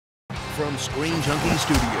From Screen Junkie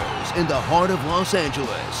Studios in the heart of Los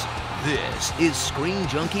Angeles, this is Screen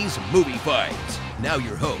Junkies Movie Fights. Now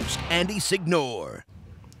your host, Andy Signore.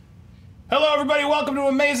 Hello everybody, welcome to an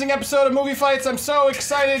amazing episode of Movie Fights. I'm so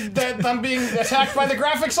excited that I'm being attacked by the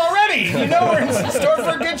graphics already. You know we're in store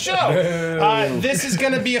for a good show. This is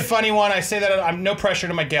going to be a funny one. I say that I'm no pressure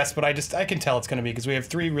to my guests, but I can tell it's going to be because we have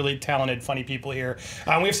three really talented, funny people here.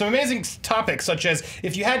 We have some amazing topics such as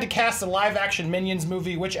if you had to cast a live-action Minions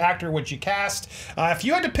movie, which actor would you cast? If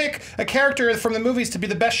you had to pick a character from the movies to be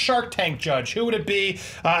the best Shark Tank judge, who would it be?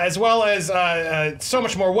 As well as so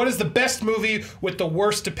much more. What is the best movie with the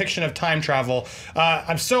worst depiction of time travel?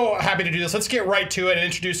 I'm so happy to do this. Let's get right to it and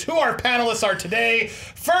introduce who our panelists are today.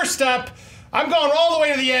 First up, I'm going all the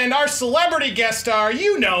way to the end. Our celebrity guest star,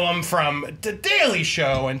 you know him from The Daily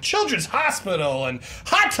Show and Children's Hospital and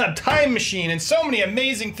Hot Tub Time Machine and so many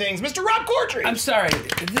amazing things. Mr. Rob Corddry. I'm sorry,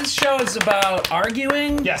 this show is about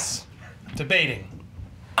arguing? Yes, debating.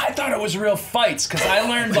 I thought it was real fights because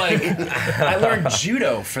I learned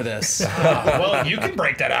judo for this. Well, you can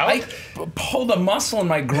break that out. I pulled a muscle in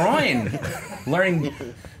my groin learning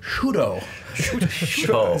judo.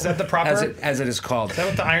 Judo. Is that the proper? As it is called. Is that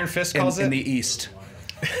what the Iron Fist calls it? In the East.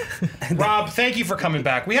 Rob, thank you for coming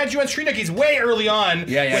back. We had you on Screen Junkies way early on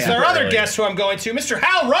with our other guest who I'm going to, Mr.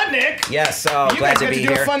 Hal Rudnick. Yes, glad to be here. You guys got to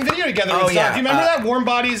do a fun video together. Oh, yeah. Do you remember that Warm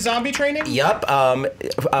Bodies zombie training? Yep.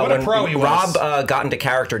 What a pro he was. Rob got into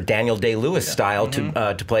character Daniel Day-Lewis style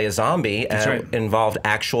to play a zombie, and involved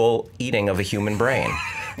actual eating of a human brain.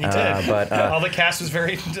 He did. But all the cast was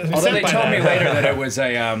very. Although they told me later that it was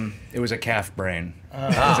a calf brain. It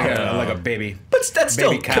was like a baby. But that's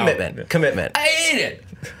still baby cow. Commitment. I ate it.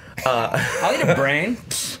 I'll eat a brain.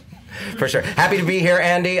 For sure. Happy to be here,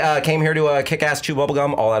 Andy. Came here to kick-ass chew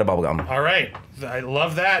bubblegum, all out of bubblegum. All right. I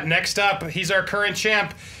love that. Next up, he's our current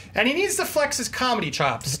champ. And he needs to flex his comedy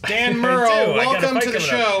chops. Dan Murrow, welcome to the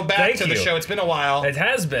show. Back to the show. It's been a while. It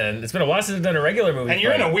has been. It's been a while since I've done a regular movie. And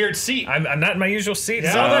you're in a weird seat. I'm not in my usual seat. Yeah.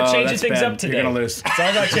 It's all about changing things up today. You're gonna lose. It's all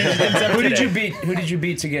about changing things up Who today. did you beat? Who did you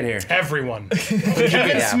beat to get here? Everyone.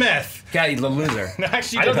 Kevin Smith. God, the loser. No,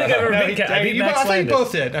 actually, I don't think I've ever beat Kevin. I beat Max I thought you Landis.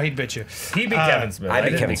 both did. Oh, he bit you. He beat Kevin Smith. I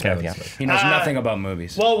beat Kevin Smith, yeah. He knows nothing about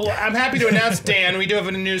movies. Well, I'm happy to announce, Dan, we do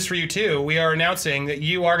have news for you, too. We are announcing that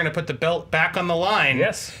you are going to put the belt back on the line.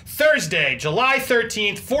 Yes. Thursday, July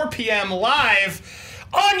 13th, 4 p.m. live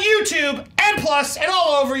on YouTube and Plus and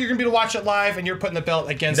all over. You're going to be able to watch it live, and you're putting the belt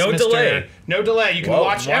against No Mr. delay. No delay. You can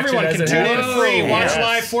watch everyone it can as tune it in is. free. Watch Yes.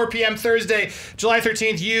 live 4 p.m. Thursday, July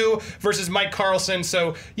 13th. You versus Mike Carlson.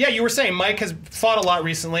 So, yeah, you were saying Mike has fought a lot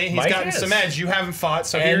recently. He's gotten some edge. You haven't fought.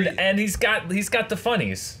 So and he's got the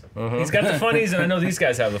funnies. He's got the funnies, and I know these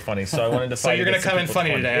guys have the funnies, so I wanted to fight. So you're going to come in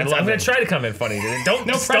funny today. I'm going to try to come in funny today. No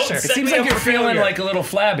pressure. It seems like you're feeling like a little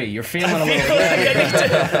flabby. You're feeling a little flabby.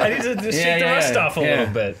 I need to shake the rust off a little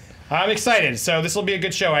bit. I'm excited. So this will be a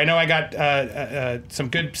good show. I know I got some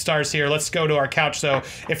good stars here. Let's go to our couch. So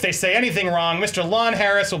if they say anything wrong, Mr. Lon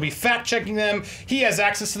Harris will be fact-checking them. He has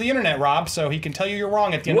access to the internet, Rob, so he can tell you you're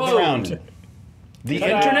wrong at the end of the round. The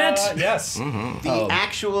internet? Yes. The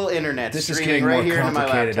actual internet. This is streaming getting right more here into my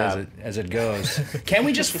complicated laptop. as it goes. Can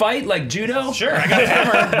we just fight like judo? Sure, I got a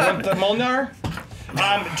hammer. You want the Molnar?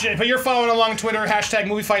 But you're following along Twitter, hashtag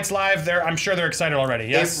Movie Fights Live. I'm sure they're excited already.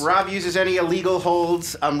 Yes? If Rob uses any illegal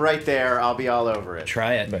holds, I'm right there. I'll be all over it.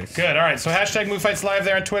 Try it. Good. All right. So hashtag Movie Fights Live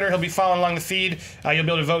there on Twitter. He'll be following along the feed. You'll be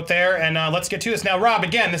able to vote there. And let's get to this. Now, Rob,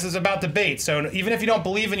 again, this is about debate. So even if you don't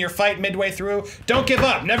believe in your fight midway through, don't give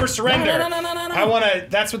up. Never surrender. No. I want to.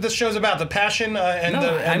 That's what this show's about. The passion and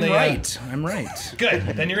the. I'm right. I'm right. Good.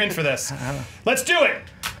 Then you're in for this. Let's do it.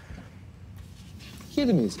 Hear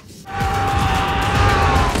the music.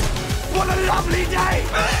 What a lovely day!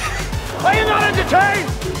 Are you not entertained?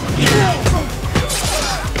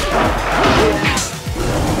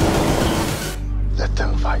 Let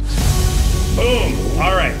them fight. Boom.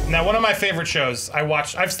 All right. Now, one of my favorite shows I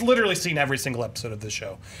watched, I've literally seen every single episode of this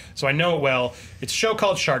show, so I know it well. It's a show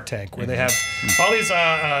called Shark Tank, where they have all these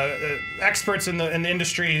experts in the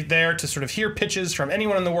industry there to sort of hear pitches from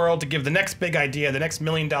anyone in the world to give the next big idea, the next $1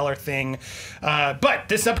 million thing. But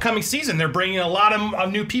this upcoming season, they're bringing a lot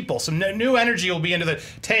of new people. Some new energy will be into the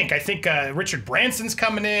tank. I think Richard Branson's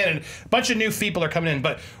coming in, and a bunch of new people are coming in.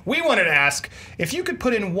 But we wanted to ask, if you could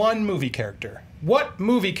put in one movie character, what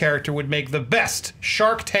movie character would make the best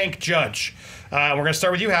Shark Tank judge? We're going to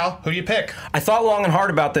start with you, Hal. Who do you pick? I thought long and hard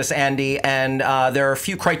about this, Andy, and there are a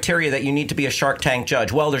few criteria that you need to be a Shark Tank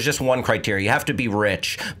judge. Well, there's just one criteria. You have to be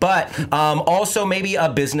rich. But also maybe a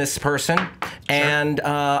business person. And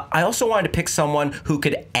I also wanted to pick someone who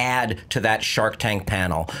could add to that Shark Tank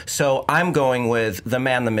panel. So I'm going with the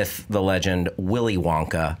man, the myth, the legend, Willy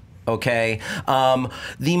Wonka. okay?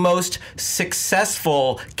 The most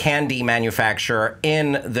successful candy manufacturer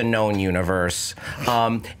in the known universe,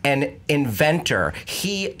 an inventor.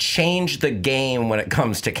 He changed the game when it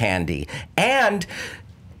comes to candy. And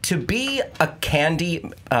to be a candy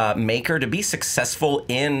maker, to be successful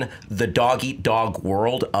in the dog-eat-dog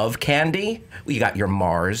world of candy, you got your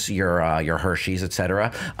Mars, your Hershey's,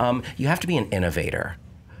 etc. You have to be an innovator.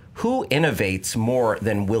 Who innovates more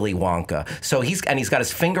than Willy Wonka? So he's got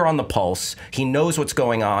his finger on the pulse. He knows what's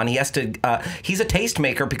going on. He has to. He's a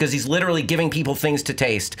tastemaker because he's literally giving people things to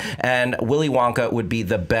taste. And Willy Wonka would be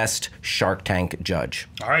the best Shark Tank judge.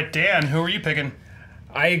 All right, Dan, who are you picking?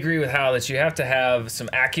 I agree with Hal that you have to have some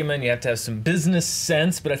acumen, you have to have some business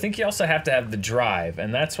sense, but I think you also have to have the drive,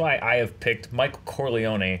 and that's why I have picked Michael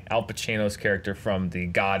Corleone, Al Pacino's character from the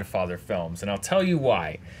Godfather films, and I'll tell you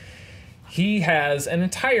why. He has an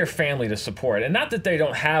entire family to support, and not that they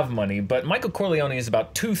don't have money, but Michael Corleone is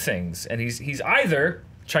about two things, and he's either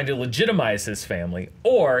trying to legitimize his family,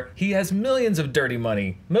 or he has millions of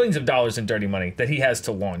dollars in dirty money that he has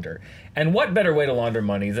to launder. And what better way to launder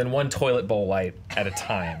money than one toilet bowl light at a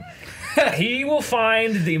time? He will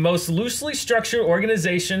find the most loosely structured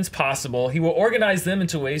organizations possible. He will organize them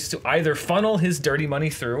into ways to either funnel his dirty money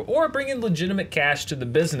through or bring in legitimate cash to the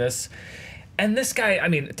business. And this guy, I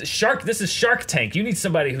mean, this is Shark Tank. You need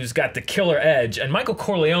somebody who's got the killer edge, and Michael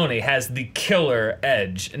Corleone has the killer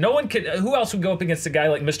edge. No one could. Who else would go up against a guy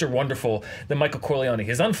like Mr. Wonderful than Michael Corleone?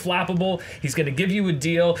 He's unflappable. He's going to give you a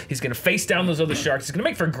deal. He's going to face down those other sharks. He's going to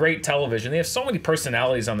make for great television. They have so many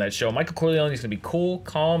personalities on that show. Michael Corleone is going to be cool,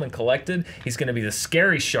 calm, and collected. He's going to be the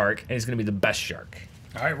scary shark, and he's going to be the best shark.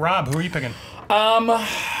 All right, Rob, who are you picking?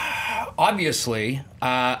 Obviously,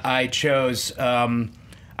 I chose.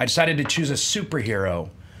 I decided to choose a superhero,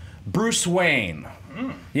 Bruce Wayne.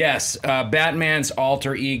 Yes, Batman's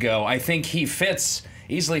alter ego. I think he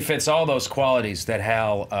easily fits all those qualities that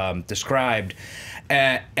Hal described,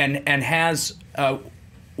 and has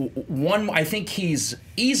one. I think he's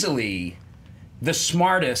easily the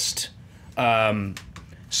smartest of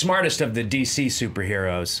the DC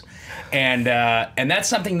superheroes, and that's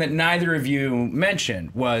something that neither of you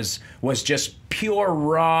mentioned was just pure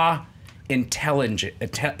raw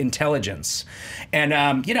intelligence.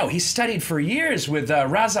 And you know, he studied for years with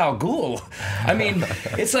Ra's al Ghul. I mean,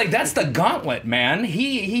 it's like that's the gauntlet, man.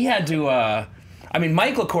 He had to I mean,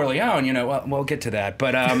 Michael Corleone, you know, we'll get to that,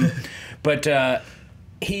 but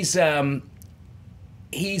he's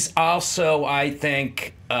also, I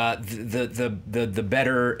think, the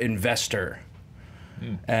better investor.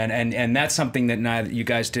 And that's something that neither you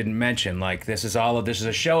guys didn't mention. Like, this is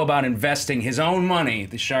a show about investing his own money.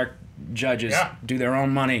 The shark judges do their own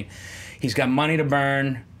money. He's got money to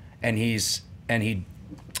burn, and he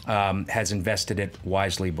has invested it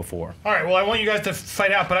wisely before. All right. Well, I want you guys to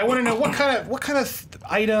fight out, but I want to know what kind of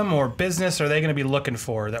item or business are they going to be looking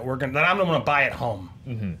for that I'm going to buy at home.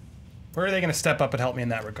 Mm-hmm. Where are they going to step up and help me in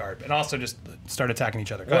that regard? And also just start attacking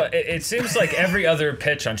each other. Well, it seems like every other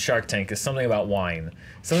pitch on Shark Tank is something about wine.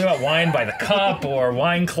 Something about wine by the cup or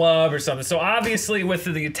wine club or something. So obviously with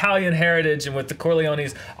the Italian heritage and with the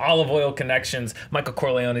Corleone's olive oil connections, Michael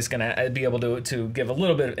Corleone's going to be able to give a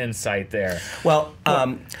little bit of insight there. Well,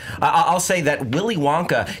 I'll say that Willy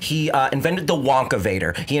Wonka, he invented the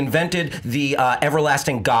Wonkavator. He invented the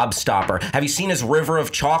everlasting gobstopper. Have you seen his river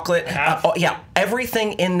of chocolate? Yeah,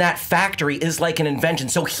 everything in that factory is like an invention.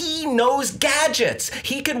 So he knows gadgets.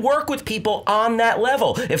 He could work with people on that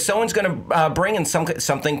level. If someone's going to bring in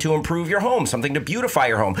something to improve your home, something to beautify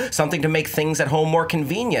your home, something to make things at home more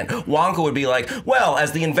convenient, Wonka would be like, well,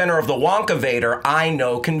 as the inventor of the Wonkavator, I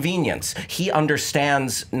know convenience. He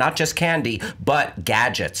understands not just candy, but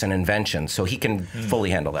gadgets and inventions, so he can fully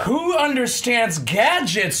handle that. Who understands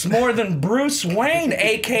gadgets more than Bruce Wayne,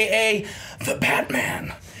 a.k.a. the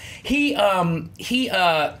Batman?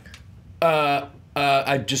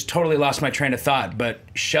 I just totally lost my train of thought, but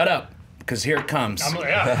shut up, because here it comes. I'm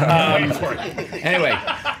waiting for it. Anyway,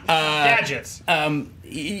 gadgets. That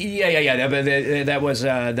was.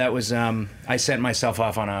 I sent myself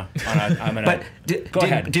off on a. But go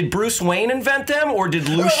ahead. Did Bruce Wayne invent them, or did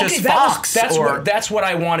Lucius Fox? That's what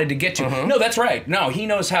I wanted to get to. No, that's right. No, he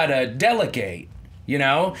knows how to delegate. You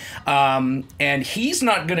know, and he's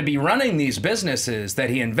not going to be running these businesses that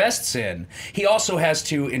he invests in. He also has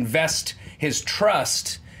to invest his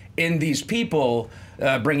trust in these people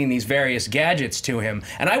bringing these various gadgets to him.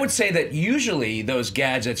 And I would say that usually those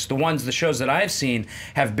gadgets, the shows that I've seen,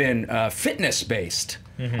 have been fitness-based.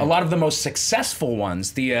 A lot of the most successful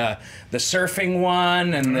ones, the surfing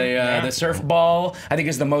one and the surf ball, I think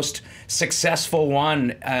is the most successful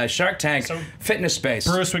one. Shark Tank, fitness space.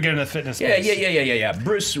 Bruce would get into fitness space. Yeah.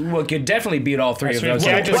 Bruce could definitely beat all three of those.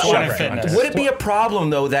 I just wanted fitness. Would it be a problem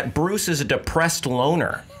though that Bruce is a depressed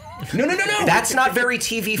loner? No. That's not very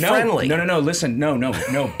TV friendly. No. Listen,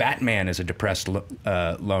 no. Batman is a depressed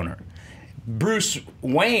loner. Bruce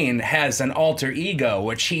Wayne has an alter ego,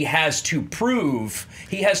 which he has to prove.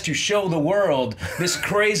 He has to show the world this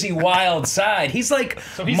crazy, wild side. He's like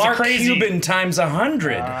Mark Cuban times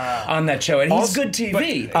 100 on that show, and he's good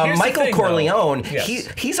TV. Michael Corleone,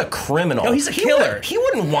 he's a criminal. No, he's a killer. He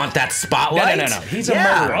wouldn't want that spotlight. No. He's a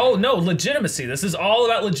murderer. Oh, no, legitimacy. This is all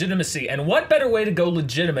about legitimacy. And what better way to go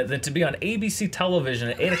legitimate than to be on ABC television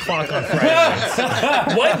at 8 o'clock on Friday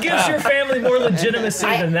nights? What gives your family more legitimacy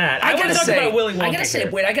than that? I want to talk about Willy Wonka.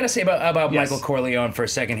 I gotta say about Michael Corleone for a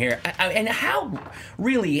second here. And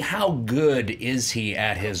how good is he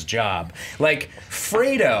at his job? Like,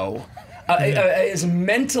 Fredo, his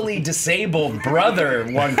mentally disabled brother,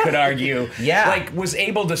 one could argue, like, was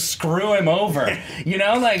able to screw him over. You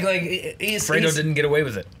know, Fredo didn't get away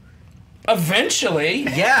with it. Eventually,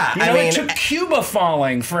 I mean, it took Cuba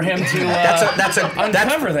falling for him to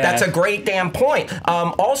uncover that. That's a great damn point.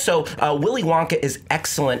 Also, Willy Wonka is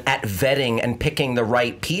excellent at vetting and picking the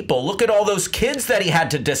right people. Look at all those kids that he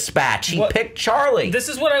had to dispatch. He picked Charlie. This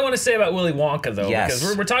is what I want to say about Willy Wonka, though,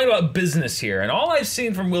 because we're talking about business here, and all I've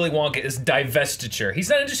seen from Willy Wonka is divestiture.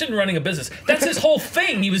 He's not interested in running a business. That's his whole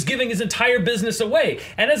thing. He was giving his entire business away.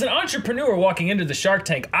 And as an entrepreneur walking into the Shark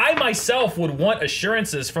Tank, I myself would want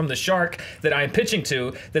assurances from the shark that I'm pitching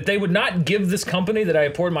to that they would not give this company that I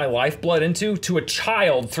poured my lifeblood into to a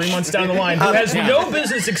child 3 months down the line who has no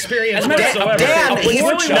business experience whatsoever. Dan, Willy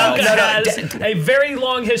Wonka has a very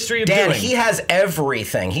long history of doing. He has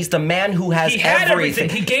everything. He's the man who has everything.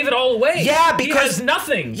 He gave it all away. Yeah, because he has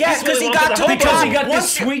nothing. Yeah, because he got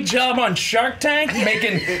this sweet job on Shark Tank,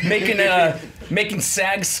 making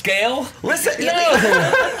SAG scale. Listen,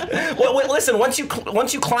 listen. Once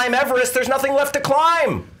you climb Everest, there's nothing left to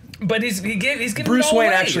climb. But he's giving Bruce it all Wayne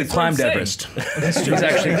away. actually climbed Everest. He's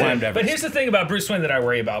actually climbed Everest. But here's the thing about Bruce Wayne that I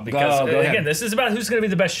worry about, because again, this is about who's going to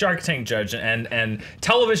be the best Shark Tank judge, and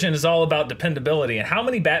television is all about dependability. And how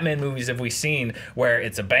many Batman movies have we seen where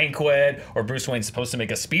it's a banquet or Bruce Wayne's supposed to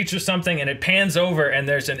make a speech or something, and it pans over and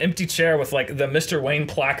there's an empty chair with like the Mr. Wayne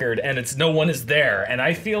placard, and it's no one is there. And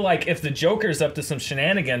I feel like if the Joker's up to some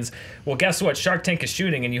shenanigans, well, guess what? Shark Tank is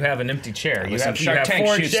shooting, and you have an empty chair. You have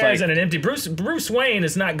 4 chairs and an empty. Bruce Wayne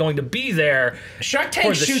is not going to be there. Shark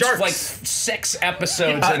Tank shoots like 6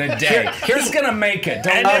 episodes in a day. He's gonna make it.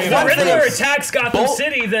 And if the Riddler attacks Gotham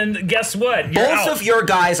City, then guess what? Both of your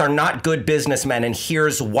guys are not good businessmen, and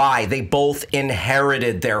here's why. They both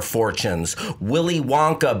inherited their fortunes. Willy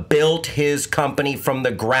Wonka built his company from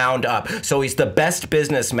the ground up, so he's the best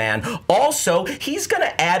businessman. Also, he's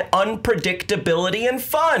gonna add unpredictability and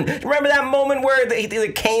fun. Remember that moment where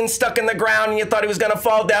the cane stuck in the ground and you thought he was gonna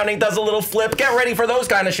fall down and he does a little flip? Get ready for those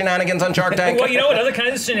kind of shenanigans on Shark Tank. Well, you know what other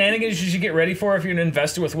kinds of shenanigans you should get ready for if you're an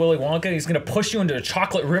investor with Willy Wonka? He's going to push you into a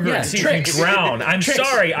chocolate river and see if you drown. I'm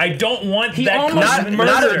sorry, I don't want that. He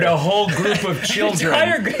murdered a whole group of children.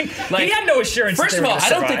 He had no assurance. First of all, I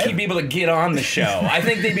don't think he'd be able to get on the show. I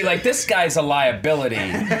think they'd be like, this guy's a liability.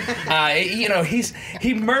 He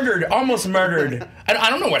almost murdered. I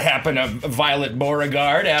don't know what happened to Violet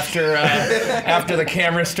Beauregard after the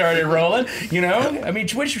camera started rolling. You know, I mean,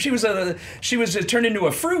 she was turned into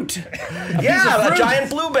a fruit. A giant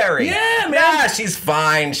blueberry. Yeah, man. Yeah, she's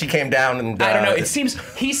fine. She came down and. I don't know.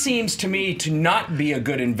 He seems to me to not be a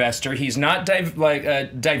good investor. He's not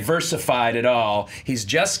diversified at all. He's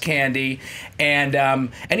just candy, and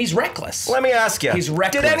he's reckless. Let me ask you. He's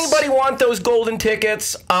reckless. Did anybody want those golden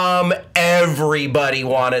tickets? Everybody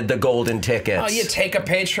wanted the golden tickets. Oh, you take a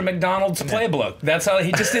page from McDonald's playbook. That's how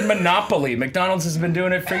he just did Monopoly. McDonald's has been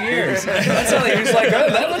doing it for years. That's how he was like, oh,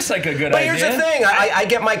 that looks like a good idea. But here's the thing. I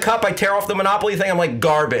get my cup, I tear off the Monopoly thing, I'm like,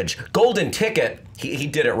 garbage. Golden ticket, he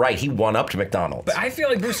did it right. He won up to McDonald's. But I feel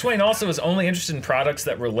like Bruce Wayne also is only interested in products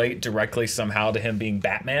that relate directly somehow to him being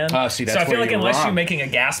Batman. So I feel like unless you're making a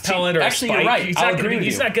gas pellet or a spike, you're right. he's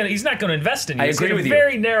not going to invest in you. I agree with you.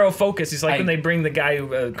 Very narrow focus. He's like when they bring the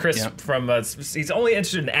guy Chris from. He's only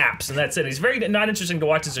interested in apps, and that's it. He's very not interesting to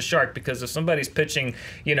watch as a shark, because if somebody's pitching,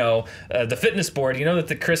 the fitness board, you know that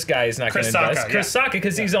the Chris guy is not going to invest. Chris Sacca,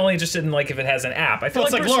 because he's only interested in like if it has an app. I feel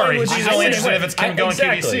it's like Bruce Lori. Wayne She's only interested if it's going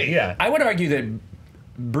QVC. Yeah, I would argue that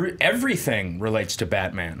everything relates to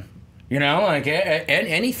Batman. Like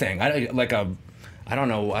anything. Like a I don't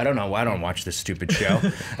know. I don't watch this stupid show.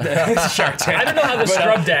 Shark Tank. I don't know how the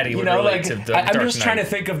Scrub Daddy would relate to the I'm Dark just Knight. trying to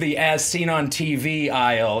think of the as seen on TV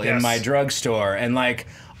aisle in Yes. my drugstore, and like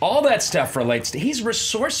all that stuff relates to. He's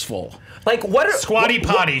resourceful. Like what? Squatty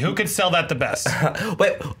Potty. Who could sell that the best?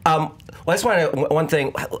 Wait, well, I just want to one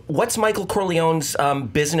thing. What's Michael Corleone's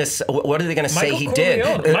business? What are they going to say he did?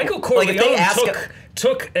 Michael Like, if they Corleone ask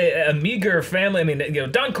took a meager family. I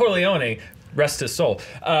mean, Don Corleone, rest his soul,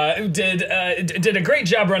 did a great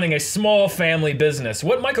job running a small family business.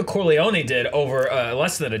 What Michael Corleone did over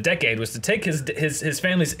less than a decade was to take his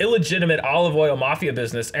family's illegitimate olive oil mafia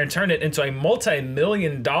business and turn it into a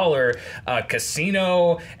multi-million-dollar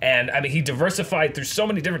casino. And I mean, he diversified through so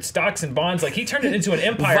many different stocks and bonds. Like he turned it into an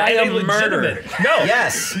empire. Via and a murder. No.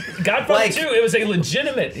 Yes. Godfather 2, it was a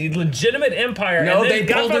legitimate empire. No, and they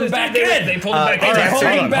then pulled him Godfather back 2, in. They pulled him back in. all right, Hold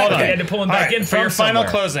hold on, hold on. They had to pull him back All right, in for your final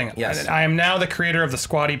somewhere. closing. Yes. I am now the creator of the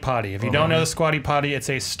Squatty Potty. If you don't know the Squatty Potty, it's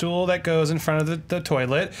a stool that goes in front of the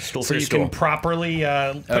toilet, so for you your stool. can properly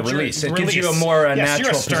put Release. your It gives you a more yes, natural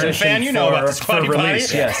you're a Stern position fan. You know about the for Squatty release.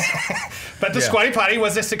 Potty. Yes. But the Squatty Potty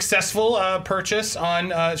was a successful purchase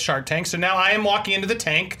on Shark Tank. So now I am walking into the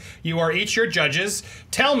tank. You are each your judges.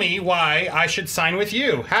 Tell me why I should sign with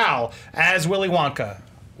you. How? As Willy Wonka.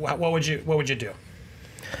 What would you do?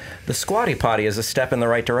 The Squatty Potty is a step in the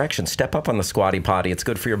right direction. Step up on the Squatty Potty. It's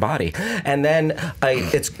good for your body. And then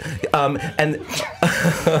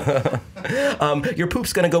your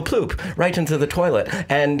poop's gonna go ploop right into the toilet.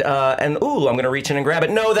 And ooh, I'm gonna reach in and grab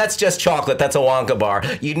it. No, that's just chocolate. That's a Wonka bar.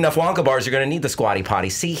 You eat enough Wonka bars, you're gonna need the Squatty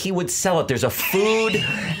Potty. See, he would sell it. There's a food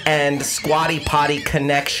and Squatty Potty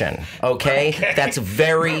connection. Okay, that's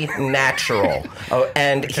very natural. Oh,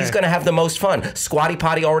 and he's gonna have the most fun. Squatty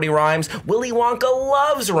Potty already rhymes. Willy Wonka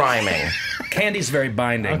loves rhyming. Candy's very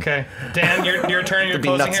binding. Okay, Dan, your turn. You're There'd be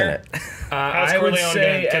closing nuts here. in it. How's I would Corleone say,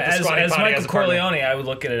 gonna get the Squatty as Potty Michael as a partner? Corleone, I would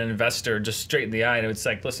look at an investor just straight in the eye, and it's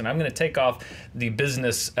like, listen, I'm going to take off the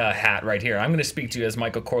business hat right here. I'm going to speak to you as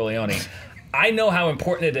Michael Corleone. I know how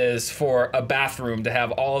important it is for a bathroom to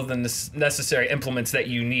have all of the necessary implements that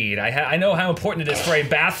you need. I know how important it is for a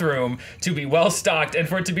bathroom to be well stocked and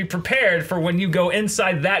for it to be prepared for when you go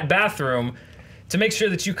inside that bathroom to make sure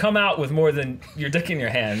that you come out with more than your dick in your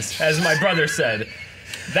hands, as my brother said.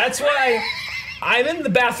 That's why I'm in the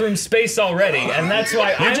bathroom space already, and that's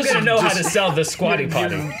why I'm going to know how to sell the Squatty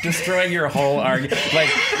Potty. You're destroying your whole argument. Like,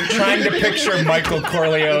 trying to picture Michael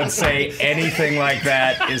Corleone say anything like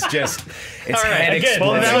that is just, it's head again,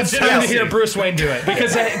 Well, exploding. now it's time to hear Bruce Wayne do it.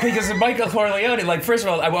 Because of Michael Corleone, like, first of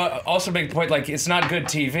all, I want to also make the point, like, it's not good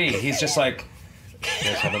TV. He's just like,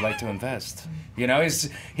 here's how I'd like to invest. You know, he's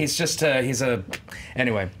just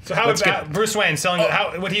anyway. So how about Bruce Wayne selling?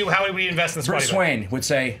 How would he invest in the Squatty Bruce Potty? Wayne would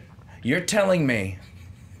say, "You're telling me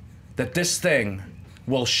that this thing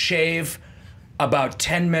will shave about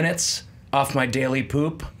 10 minutes off my daily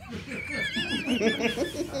poop?"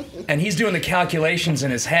 And he's doing the calculations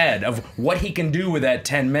in his head of what he can do with that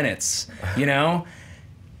 10 minutes. You know,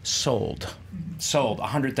 sold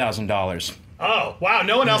 $100,000. Oh, wow.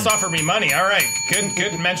 No one else offered me money. All right.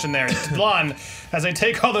 Good mention there. Lon, as I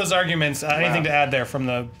take all those arguments, anything to add there from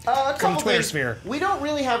the from Twitter things. sphere? We don't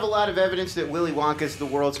really have a lot of evidence that Willy Wonka is the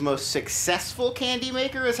world's most successful candy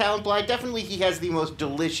maker, as Hal implied. Definitely he has the most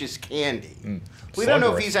delicious candy. We don't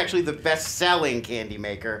know if he's actually the best-selling candy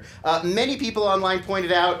maker. Many people online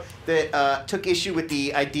pointed out that took issue with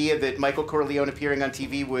the idea that Michael Corleone appearing on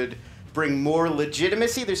TV would bring more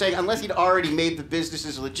legitimacy. They're saying unless he'd already made the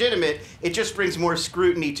businesses legitimate, it just brings more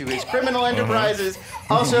scrutiny to his criminal enterprises.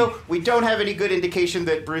 Also, we don't have any good indication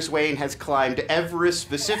that Bruce Wayne has climbed Everest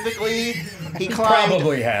specifically. He climbed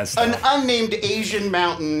Probably has, though. an unnamed Asian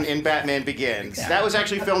mountain in Batman Begins. That was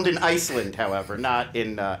actually filmed in Iceland, however, not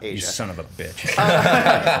in Asia. You son of a bitch.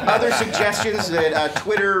 Other suggestions that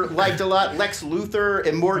Twitter liked a lot: Lex Luthor,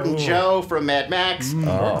 Immortan Joe from Mad Max,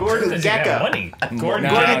 Gordon Does he have Gekko. money? Gordon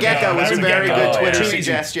Gekko was a very good Twitter yeah.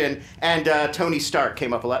 suggestion, and Tony Stark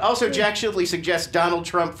came up a lot. Also, Jack Shipley suggests Donald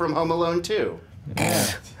Trump from Home Alone 2.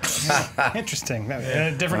 Interesting. In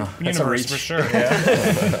a different That's a universe, reach. for sure. Wow.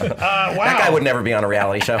 That guy would never be on a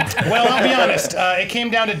reality show. Well, I'll be honest. It came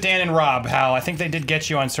down to Dan and Rob, Hal. I think they did get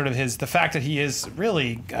you on sort of the fact that he is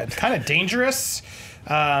really kind of dangerous.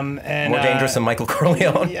 And, More dangerous than Michael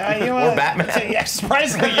Corleone yeah, or Batman. Yeah,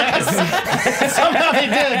 surprisingly, yes. Somehow they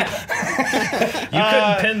did.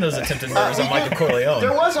 couldn't pin those attempted murders on Michael Corleone.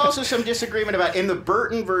 There was also some disagreement about, in the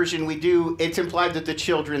Burton version, it's implied that the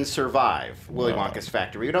children survive Willy Wonka's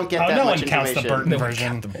factory. We don't get that much information. No one counts the Burton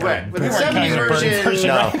version. Right. But the 70s version...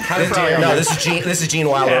 No, this is Gene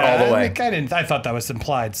Wilder all the way. I thought that was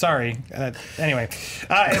implied. Sorry. Anyway,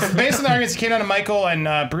 based on the arguments that came down to Michael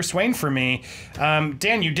and Bruce Wayne for me,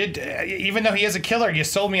 Dan, you did, even though he is a killer, you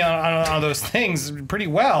sold me on those things pretty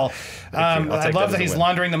well. I love that he's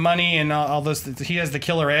laundering the money and all those. He has the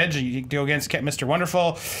killer edge. You go against Mr.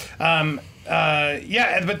 Wonderful.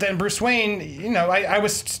 Yeah, but then Bruce Wayne, you know, I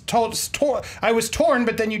was torn,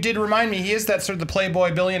 but then you did remind me he is that sort of the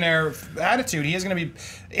playboy billionaire attitude. He is going to be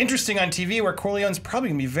interesting on TV, where Corleone's probably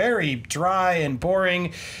going to be very dry and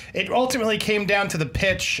boring. It ultimately came down to the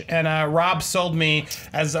pitch, and Rob sold me.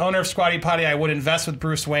 As the owner of Squatty Potty, I would invest with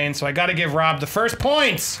Bruce Wayne, so I got to give Rob the first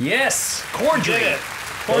points. Yes, Corddry did it.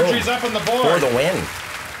 Corddry's up on the board for the win.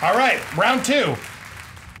 All right, round two.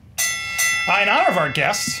 In honor of our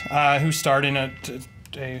guest, who starred in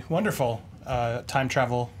a wonderful time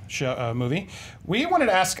travel show, movie, we wanted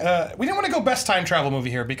to ask, we didn't want to go best time travel movie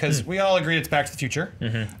here because we all agreed it's Back to the Future,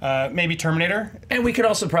 maybe Terminator. And we could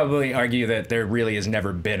also probably argue that there really has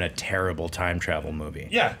never been a terrible time travel movie.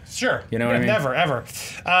 Yeah, sure. You know what I mean? Never, ever.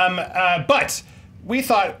 But we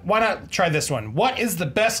thought, why not try this one? What is the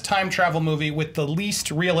best time travel movie with the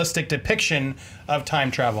least realistic depiction of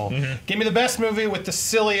time travel? Give me the best movie with the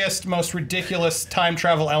silliest, most ridiculous time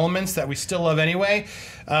travel elements that we still love anyway.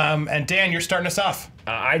 And Dan, you're starting us off.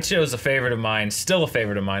 I chose a favorite of mine, still a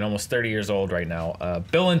favorite of mine, almost 30 years old right now.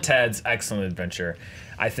 Bill and Ted's Excellent Adventure.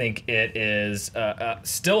 I think it is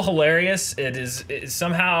still hilarious. It is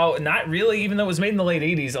somehow not really, even though it was made in the late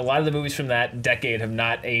 80s, a lot of the movies from that decade have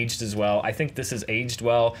not aged as well. I think this has aged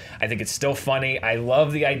well. I think it's still funny. I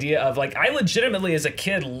love the idea of, like, I legitimately as a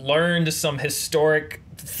kid learned some historic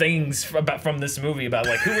things from this movie about,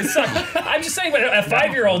 like, who was I'm just saying, a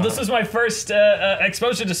 5-year-old, this was my first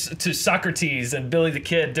exposure to Socrates and Billy the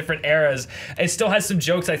Kid, different eras. It still has some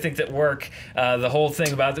jokes, I think, that work. The whole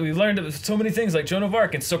thing about that we learned so many things, like Joan of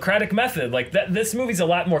Arc and Socratic method. Like, this movie's a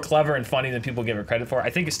lot more clever and funny than people give it credit for.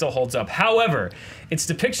 I think it still holds up. However, its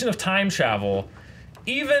depiction of time travel,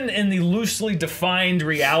 even in the loosely defined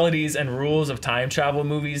realities and rules of time travel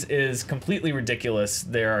movies, is completely ridiculous.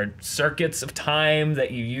 There are circuits of time that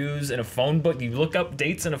you use in a phone book. You look up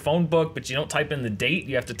dates in a phone book, but you don't type in the date.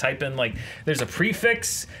 You have to type in, like, there's a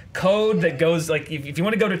prefix code that goes, like, if you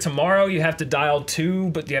want to go to tomorrow, you have to dial 2,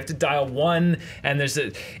 but you have to dial 1. And there's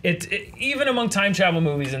even among time travel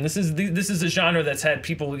movies, and this is a genre that's had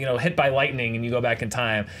people, you know, hit by lightning and you go back in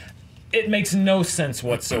time. It makes no sense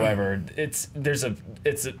whatsoever.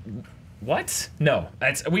 What? No,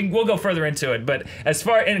 we'll go further into it. But as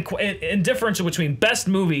far in differential between best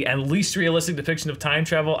movie and least realistic depiction of time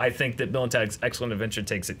travel, I think that Bill and Ted's Excellent Adventure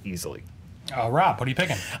takes it easily. Rob, what are you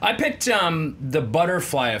picking? I picked the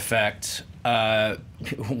Butterfly Effect.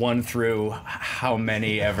 One through how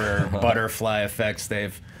many ever butterfly effects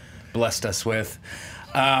they've blessed us with,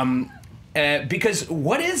 because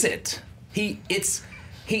what is it?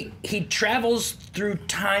 He travels through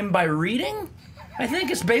time by reading, I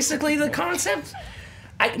think is basically the concept.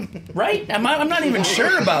 Right? I'm not even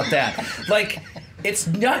sure about that. Like, it's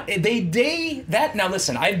not, now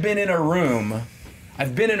listen, I've been in a room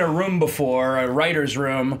before, a writer's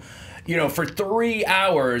room, you know, for 3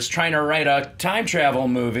 hours trying to write a time travel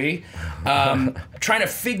movie, trying to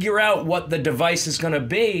figure out what the device is going to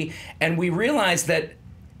be, and we realized that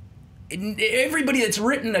everybody that's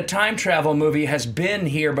written a time travel movie has been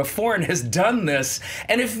here before and has done this.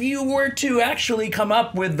 And if you were to actually come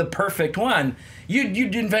up with the perfect one,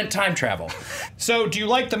 you'd invent time travel. So, do you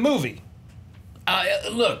like the movie?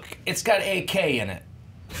 Look, it's got AK in it.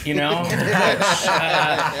 You know?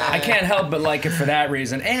 I can't help but like it for that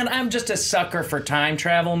reason. And I'm just a sucker for time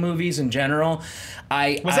travel movies in general.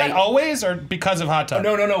 Was that always, or because of Hot Tub?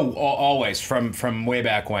 No, always, from way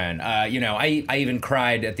back when. You know, I even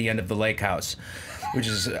cried at the end of The Lake House, which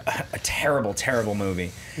is a terrible, terrible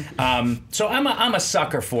movie. So I'm a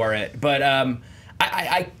sucker for it, but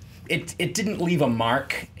it didn't leave a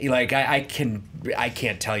mark. Like, I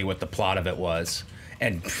can't tell you what the plot of it was.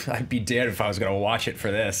 And I'd be dead if I was going to watch it for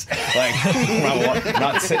this. Like,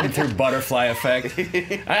 not sitting through Butterfly Effect.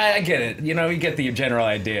 I get it. You know, you get the general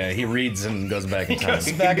idea. He reads and goes back in time.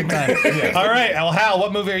 Yeah. All right, Hal,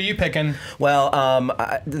 what movie are you picking? Well,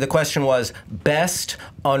 the question was best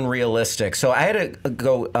unrealistic. So I had to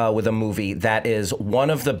go with a movie that is one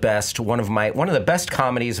of the best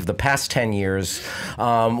comedies of the past 10 years,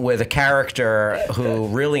 with a character who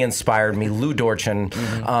really inspired me, Lou Dorchin.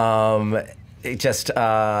 It just,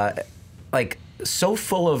 like, so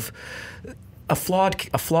full of a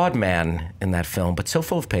flawed man in that film, but so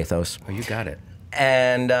full of pathos. Oh, you got it.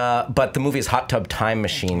 And but the movie is Hot Tub Time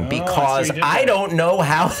Machine because so I don't know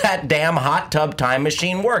how that damn hot tub time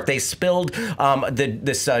machine worked. They spilled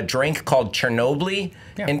this drink called Chernobyl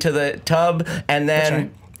into the tub, and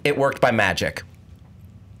then it worked by magic.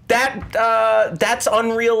 That's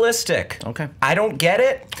unrealistic. Okay, I don't get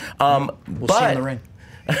it. We'll see you in the ring.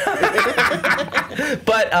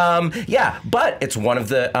 but it's one of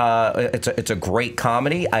the it's a great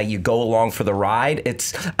comedy. You go along for the ride.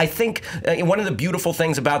 I think one of the beautiful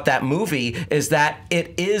things about that movie is that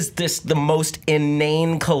it is the most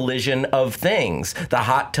inane collision of things: the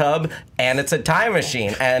hot tub and it's a time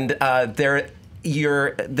machine, and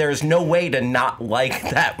there's no way to not like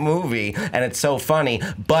that movie, and it's so funny.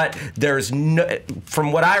 But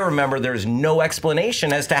from what I remember, there's no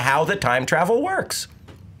explanation as to how the time travel works.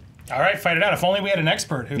 All right, fight it out. If only we had an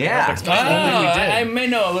expert who could Yeah. help explain it. I may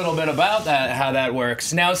know a little bit about that, how that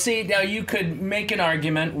works. Now, you could make an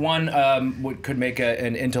argument. One could make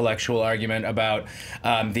an intellectual argument about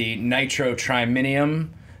the nitrotriminium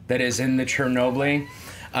that is in the Chernobyl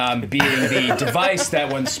being the device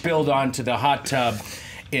that, when spilled onto the hot tub,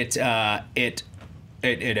 it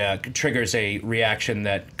triggers a reaction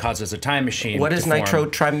that causes a time machine. What is to form.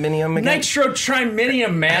 nitrotriminium again?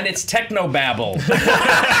 Nitrotriminium, man. It's technobabble.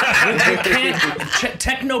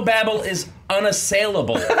 Technobabble is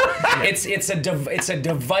unassailable. It's a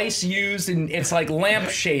device used, and it's like lamp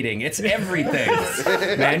shading. It's everything,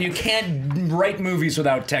 man. You can't write movies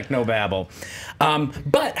without technobabble.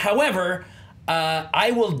 But however,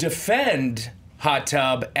 I will defend Hot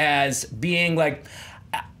Tub as being like,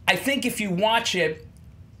 I think if you watch it,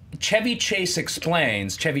 Chevy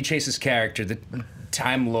Chase's character, the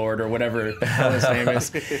Time Lord or whatever the hell his name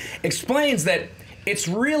is, explains that it's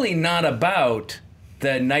really not about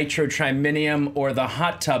the nitrotriminium or the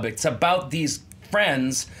hot tub. It's about these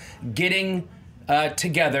friends getting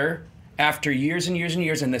together after years and years and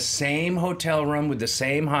years in the same hotel room with the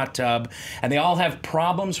same hot tub, and they all have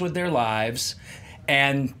problems with their lives,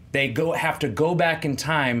 and they have to go back in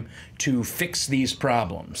time to fix these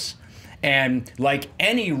problems. And like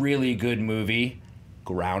any really good movie,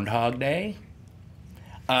 Groundhog Day,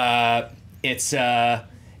 they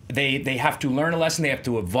have to learn a lesson. They have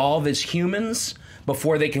to evolve as humans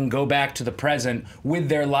before they can go back to the present with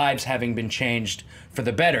their lives having been changed for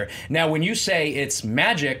the better. Now, when you say it's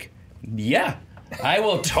magic, yeah, I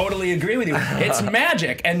will totally agree with you. It's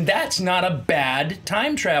magic, and that's not a bad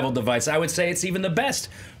time travel device. I would say it's even the best.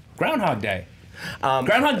 Groundhog Day.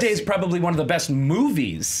 Groundhog Day is probably one of the best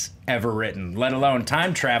movies ever written, let alone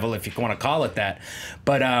time travel, if you want to call it that.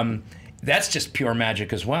 But that's just pure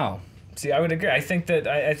magic as well. See, I would agree. I think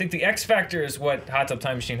the X factor is what Hot Tub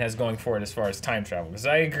Time Machine has going for it as far as time travel. Because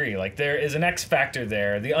I agree, like there is an X factor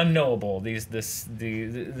there, the unknowable, the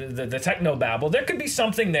technobabble. There could be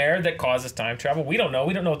something there that causes time travel. We don't know.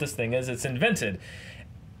 We don't know what this thing is. It's invented.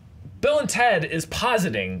 Bill and Ted is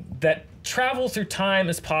positing that travel through time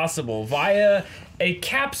is possible via a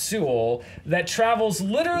capsule that travels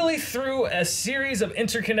literally through a series of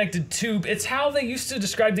interconnected tubes. It's how they used to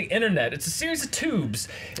describe the internet. It's a series of tubes.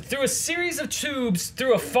 Through a series of tubes,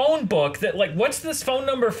 through a phone book that, like, what's this phone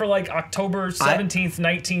number for, like, October 17th,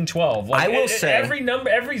 1912? Like, I will say...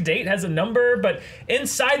 Every date has a number, but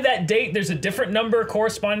inside that date, there's a different number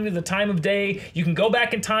corresponding to the time of day. You can go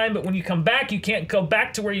back in time, but when you come back, you can't go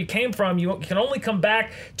back to where you came from. You can only come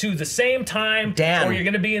back to the same time, Dan, or you're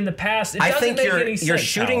going to be in the past. It I doesn't think make any you're sense,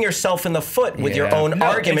 shooting Hal. yourself in the foot with your own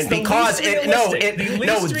argument, because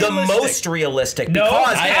the most realistic. No,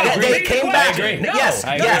 because I agree. they came back. No, Yes,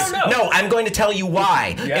 no, yes. no. I'm going to tell you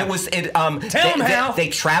why. Yeah. Tell 'em how. They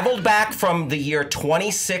traveled back from the year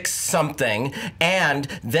 26 something, and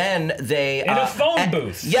then they in a phone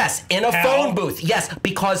booth. Yes, in a Hal. phone booth. Yes,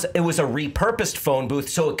 because it was a repurposed phone booth,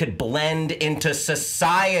 so it could blend into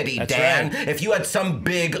society. That's Dan, right. if you had some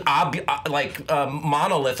big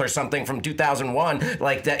monolith or something from 2001,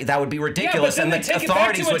 like that would be ridiculous, yeah, but then and they the take it back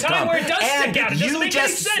authorities to a would time come. where it does And stick out. It doesn't you make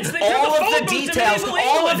just any sense. They all turned the of phone the booth into details, medieval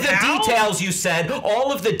all of England, the Hal. details you said,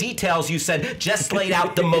 all of the details you said, just laid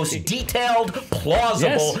out the most detailed, plausible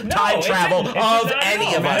Yes. No, time it travel didn't. It of did not any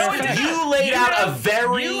at of all. us. No, it didn't. You laid out a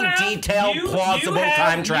very detailed, plausible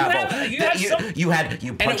time travel.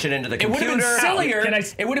 You punch it into the computer. It would have been sillier. Can I-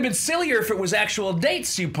 It would have been sillier if it was actual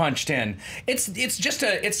dates you punched in. It's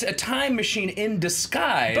a time machine in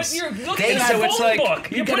disguise. But you're looking They at have- a it's phone like,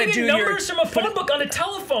 book. you You're gotta putting do in your- numbers from a phone book on a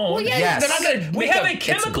telephone. Well, yeah, Yes. they're not gonna We make have a a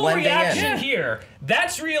chemical blending reaction in. here.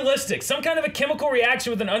 That's realistic. Some kind of a chemical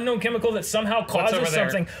reaction with an unknown chemical that somehow causes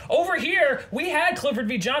something. Over here, we had Clifford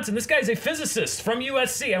V. Johnson. This guy's a physicist from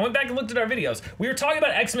USC. I went back and looked at our videos. We were talking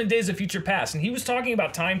about X-Men Days of Future Past, and he was talking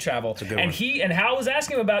about time travel. And Hal was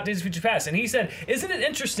asking him about Days of Future Past, and he said, isn't it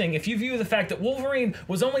interesting if you view the fact that Wolverine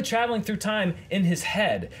was only traveling through time in his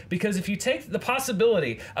head? Because if you take the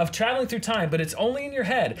possibility of traveling through time, but it's only in your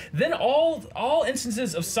head, then all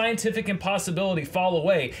instances of scientific impossibility fall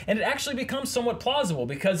away, and it actually becomes somewhat plausible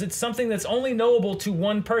because it's something that's only knowable to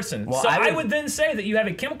one person. Well, so I would then say that you have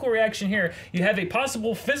a chemical reaction here, you have a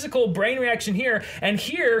possible physical brain reaction here, and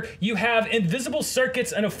here you have invisible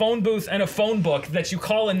circuits and a phone booth and a phone book that you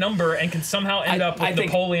call a number and can somehow end up with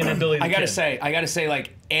Napoleon ability to I gotta say,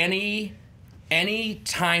 like any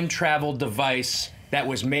time travel device that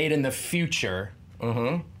was made in the future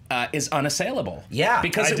is unassailable. Yeah,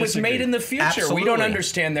 because it was made in the future. Absolutely. We don't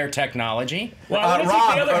understand their technology. Well, I want to Rob,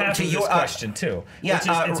 take the other half to of your this question too. Yeah, which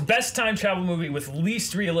is it's best time travel movie with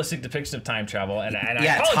least realistic depiction of time travel. And I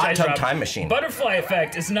apologize, it's Hot Tub Rob, Time Machine. Butterfly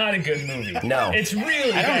Effect is not a good movie. No, it's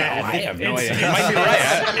really I don't bad. know. I have no idea. You might be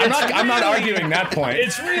right. I'm not arguing that point.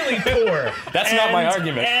 It's really poor. That's not my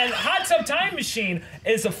argument. And Hot Tub Time Machine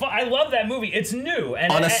is I love that movie. It's new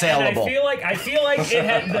and unassailable. And I feel like it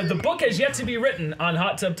had the book has yet to be written on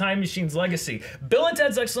Hot Tub Time Machine's legacy. Bill and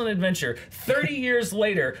Ted's Excellent Adventure. 30 years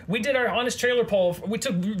later, we did our honest trailer poll. We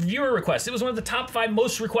took viewer requests. It was one of the top 5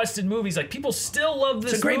 most requested movies. Like, people still love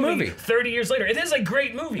this. It's a great movie. 30 years later, it is a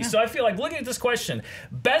great movie. Yeah. So I feel like looking at this question,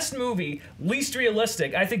 best movie, least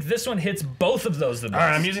realistic. I think this one hits both of those the best. All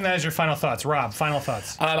right, I'm using that as your final thoughts. Rob, final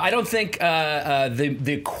thoughts. I don't think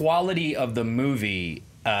the quality of the movie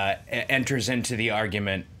enters into the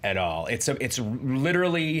argument at all. It's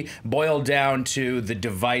literally boiled down to the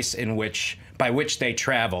device by which they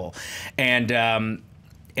travel, and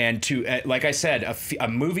to like I said, a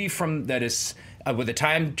movie that is with a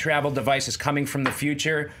time travel device is coming from the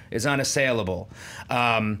future is unassailable.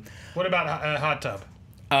 What about Hot Tub?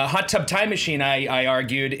 Hot Tub Time Machine, I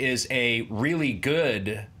argued, is a really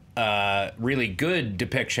good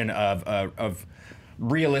depiction of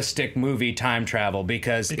realistic movie time travel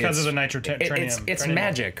because of the nitrotritium. It's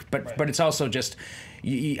magic, but it's also just.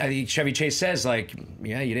 I think Chevy Chase says, like,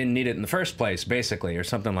 yeah, you didn't need it in the first place, basically, or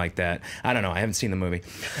something like that. I don't know. I haven't seen the movie.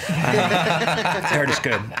 I heard it's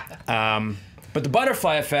good. But the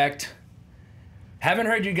butterfly effect, haven't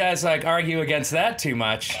heard you guys like argue against that too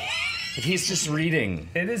much. He's just reading.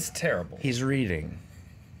 It is terrible. He's reading.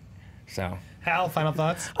 So. Hal, final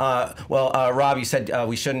thoughts? Rob, you said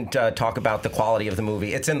we shouldn't talk about the quality of the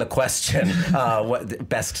movie. It's in the question, what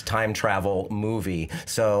best time travel movie.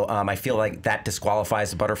 So I feel like that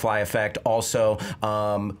disqualifies the butterfly effect. Also,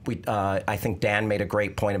 I think Dan made a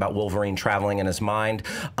great point about Wolverine traveling in his mind.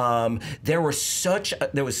 There was such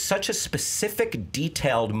a specific,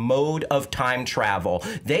 detailed mode of time travel.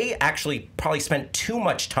 They actually probably spent too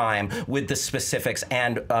much time with the specifics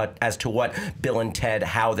and as to what Bill and Ted,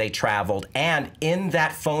 how they traveled. And in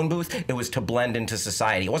that phone booth, it was to blend into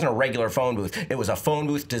society. It wasn't a regular phone booth. It was a phone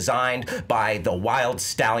booth designed by the wild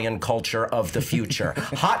stallion culture of the future.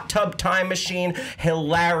 Hot Tub Time Machine,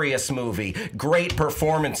 hilarious movie. Great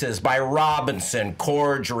performances by Robinson,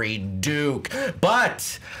 Corddry, Duke.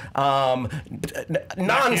 But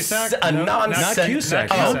nonsense. Not Cusack.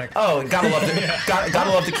 Oh, gotta love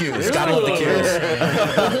the cues. Gotta love the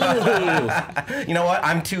cues. You know what?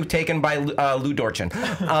 I'm too taken by Lou Dorchin.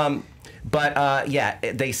 But yeah,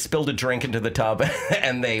 they spilled a drink into the tub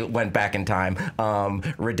and they went back in time.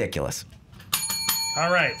 Ridiculous.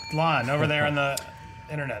 All right, Lon, over there on the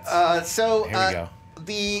internet. Here we go.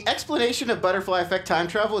 The explanation of butterfly effect time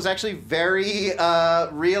travel is actually very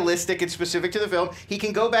realistic and specific to the film. He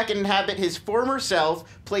can go back and inhabit his former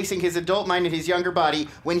self, placing his adult mind in his younger body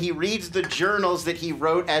when he reads the journals that he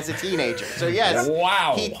wrote as a teenager. So yes,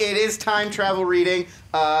 wow, it is time travel reading.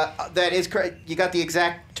 That is correct. You got the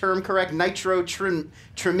exact term correct. Nitrotriminium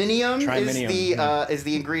is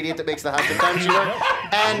the ingredient that makes the hot tub time machine work.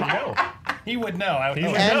 And he would know. He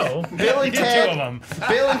would know. Bill and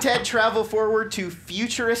Ted travel forward to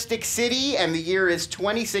futuristic city, and the year is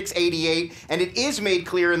 2688. And it is made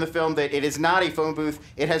clear in the film that it is not a phone booth.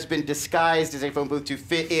 It has been disguised as a phone booth to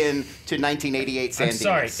fit in to 1988 San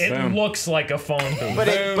Diego. I'm sorry, it looks like a phone booth.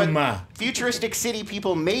 But futuristic city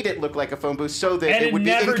people made it look like a phone booth so that it would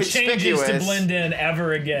be inconspicuous. And it never changes to blend in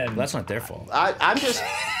ever again. That's not their fault. I'm just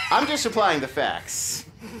supplying the facts.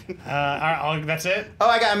 That's it? Oh,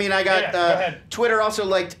 I got. Yeah, go ahead. Twitter also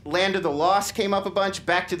liked Land of the Lost came up a bunch.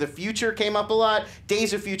 Back to the Future came up a lot.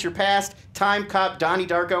 Days of Future Past, Time Cop, Donnie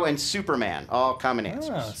Darko, and Superman all common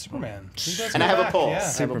answers. Oh, Superman. He does And go I have a back, poll. yeah.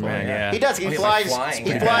 Superman, yeah. He does. He flies. flying.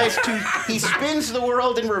 He flies to. He spins the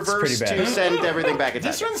world in reverse pretty to bad. send everything back in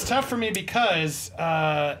time. This one's tough for me because,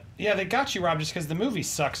 they got you, Rob, just because the movie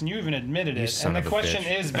sucks, and you even admitted it. son And the of a question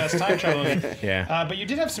bitch. is best time travel movie. Yeah. But you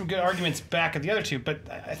did have some good arguments back at the other two, but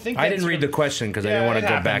I think I didn't read the question because I didn't want to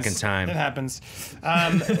go back in time. It happens.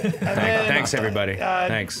 And then, Thanks, everybody.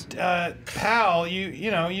 Thanks. Pal,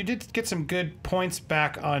 you did get some good points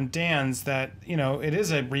back on Dan's that, it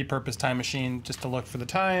is a repurposed time machine just to look for the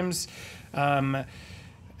times.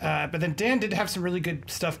 But then Dan did have some really good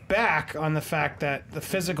stuff back on the fact that the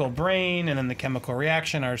physical brain and then the chemical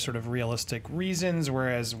reaction are sort of realistic reasons,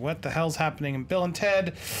 whereas what the hell's happening in Bill and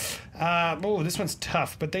Ted? This one's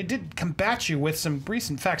tough, but they did combat you with some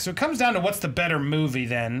recent facts. So it comes down to what's the better movie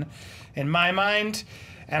then, in my mind.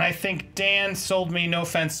 And I think Dan sold me, no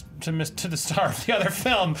offense to the star of the other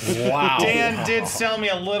film. Wow. Dan did sell me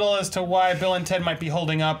a little as to why Bill and Ted might be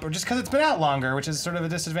holding up, or just because it's been out longer, which is sort of a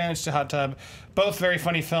disadvantage to Hot Tub. Both very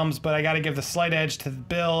funny films, but I got to give the slight edge to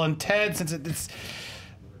Bill and Ted since it's.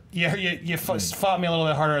 You fought me a little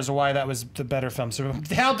bit harder as to why that was the better film. So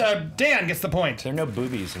Dan gets the point. There are no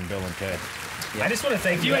boobies in Bill and Ted. I just want to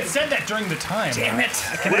thank You had said that during the time. Damn it.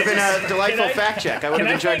 Would have been a delightful fact check. I would have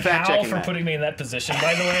enjoyed fact Hal checking for that. putting me in that position,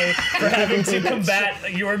 by the way, for having to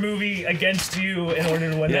combat your movie against you in order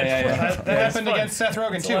to win that. That happened against Seth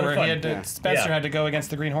Rogen It's a too, lot of where fun. Spencer had to go against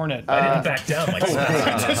the Green Hornet. I didn't back down like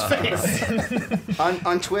Spencer.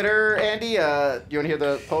 On Twitter, Andy, you want to hear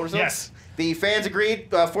the poll results? Yes. The fans agreed.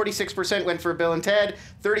 46% went for Bill and Ted.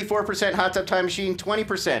 34% Hot Tub Time Machine.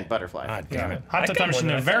 20% Butterfly. God damn it. Hot Tub Time Machine,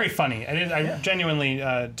 they're very funny. I genuinely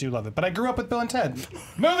do love it. But I grew up with Bill and Ted.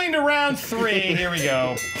 Moving to round 3, here we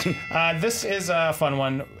go. This is a fun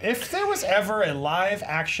one. If there was ever a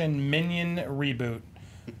live-action Minion reboot,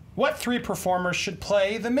 what 3 performers should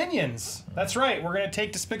play the Minions? That's right, we're going to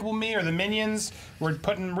take Despicable Me or the Minions. We're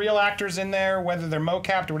putting real actors in there, whether they're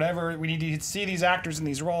mocapped or whatever. We need to see these actors in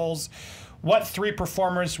these roles. What 3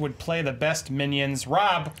 performers would play the best Minions?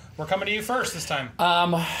 Rob, we're coming to you first this time.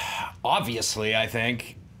 Obviously, I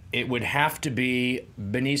think it would have to be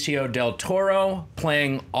Benicio del Toro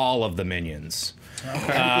playing all of the Minions.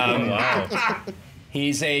 Wow.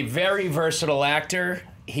 He's a very versatile actor.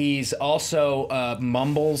 He's also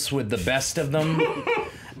mumbles with the best of them.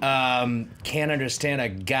 Can't understand a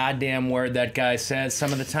goddamn word that guy says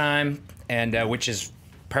some of the time, and which is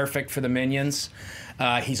perfect for the Minions.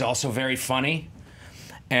 He's also very funny,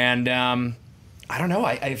 and I don't know.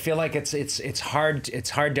 I feel like it's hard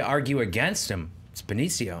to argue against him. It's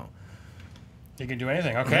Benicio. You can do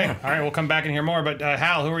anything. Okay. Yeah. All right, we'll come back and hear more. But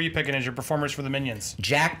Hal, who are you picking as your performers for the Minions?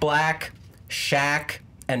 Jack Black, Shaq,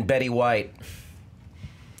 and Betty White.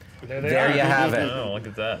 There you have it. Oh, look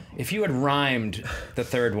at that. If you had rhymed the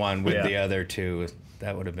third one with Yeah. the other two,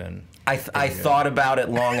 that would have been. I thought about it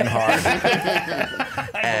long and hard.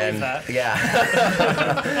 And that.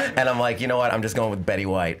 yeah. And I'm like, you know what? I'm just going with Betty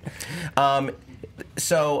White.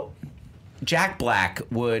 So Jack Black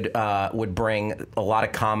would bring a lot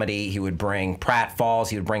of comedy. He would bring pratfalls.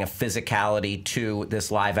 He would bring a physicality to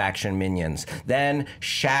this live action Minions. Then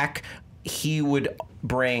Shaq, he would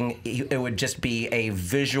bring, it would just be a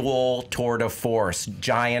visual tour de force,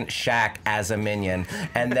 giant Shaq as a Minion.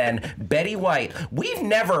 And then Betty White, we've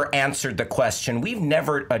never answered the question. We've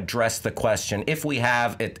never addressed the question. If we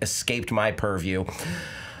have, it escaped my purview.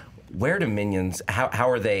 Where do Minions,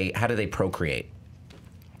 how do they procreate?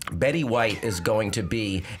 Betty White is going to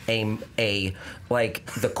be a like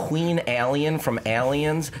the queen alien from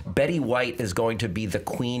Aliens. Betty White is going to be the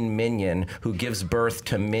queen minion who gives birth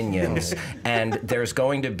to minions, and there's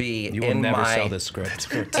going to be You will never sell this script.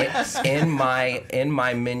 in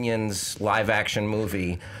my Minions live action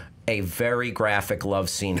movie a very graphic love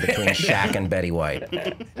scene between Shaq and Betty White.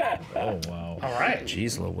 Oh, wow. All right.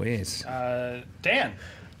 Jeez Louise. Dan.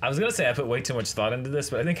 I was gonna say I put way too much thought into this,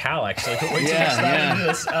 but I think Hal actually put way too much Yeah, thought into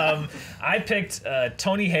this. I picked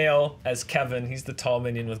Tony Hale as Kevin. He's the tall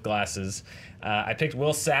minion with glasses. I picked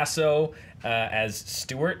Will Sasso as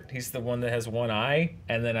Stuart. He's the one that has one eye.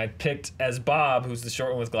 And then I picked as Bob, who's the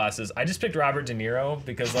short one with glasses. I just picked Robert De Niro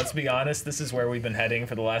because, let's be honest, this is where we've been heading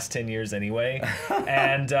for the last 10 years anyway.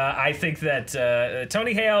 And I think that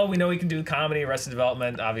Tony Hale, we know he can do comedy, Arrested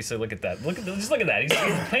Development. Obviously, look at that. Just look at that. He's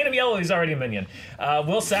playing him yellow. He's already a minion.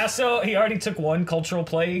 Will Sasso, he already took one cultural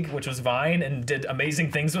plague, which was Vine, and did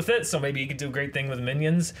amazing things with it. So maybe he could do a great thing with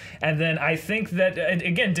Minions. And then I think that,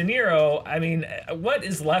 again, De Niro, I mean, what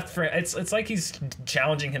is left for... It's it's like he's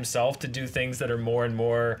challenging himself to do things that are more and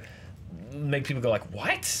more make people go like,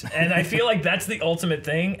 what? And I feel like that's the ultimate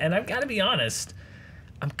thing. And I've got to be honest,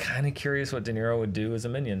 I'm kind of curious what De Niro would do as a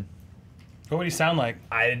minion. What would he sound like?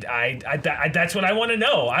 That's what I want to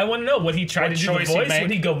know. I want to know, would he try to do the voice?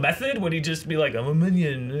 Would he go method? Would he just be like, I'm a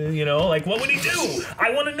minion, you know? Like, what would he do?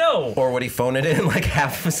 I want to know. Or would he phone it in like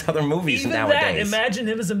half of his other movies nowadays? That, imagine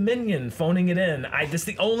him as a minion phoning it in. That's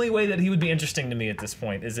the only way that he would be interesting to me at this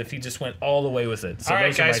point, is if he just went all the way with it. So all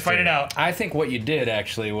right, guys, fight it out. I think what you did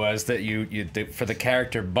actually was that you for the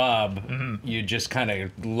character Bob, you just kind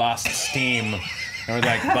of lost steam and were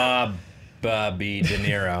like, Bobby De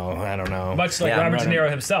Niro. I don't know. Much like Robert De Niro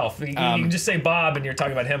himself. You can just say Bob and you're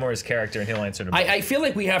talking about him or his character and he'll answer to both. I feel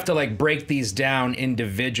like we have to like break these down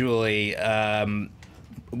individually.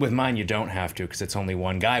 With mine, you don't have to because it's only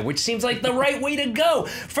one guy, which seems like the right way to go.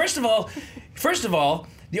 First of all,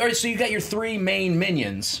 so you got your 3 main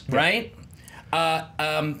minions, right?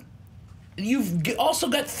 You've also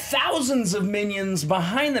got thousands of minions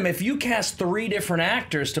behind them. If you cast 3 different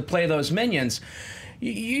actors to play those minions,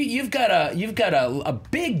 you've got a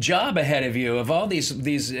big job ahead of you of all these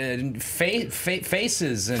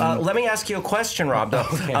faces. And let me ask you a question, Rob. Though.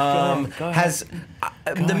 Okay, go ahead.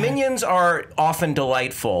 The minions are often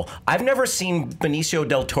delightful. I've never seen Benicio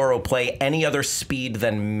del Toro play any other speed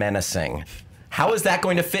than menacing. How is that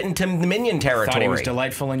going to fit into the minion territory? Thought he was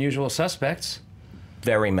delightful in Usual Suspects.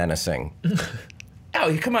 Very menacing.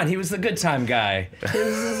 Oh, come on, he was the good time guy. He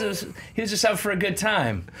was just out for a good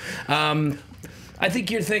time. I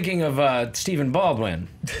think you're thinking of Stephen Baldwin.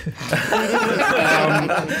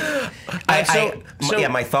 Yeah,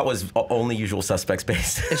 my thought was only Usual Suspects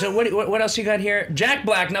based. So what else you got here? Jack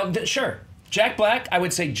Black. No, sure. Jack Black. I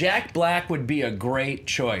would say Jack Black would be a great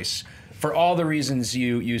choice for all the reasons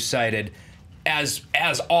you cited, as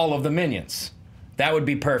all of the minions. That would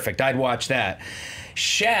be perfect. I'd watch that.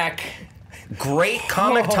 Shaq. Great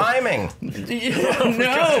comic timing.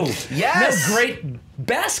 No. Yes. No, great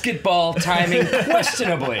basketball timing,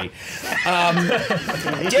 questionably.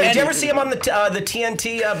 Did you ever see him on the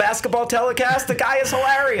TNT basketball telecast? The guy is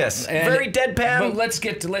hilarious. Very deadpan. But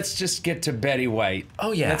let's just get to Betty White.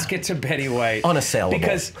 Oh yeah. Let's get to Betty White. Unassailable.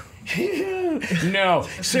 Because no,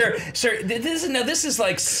 sir, this is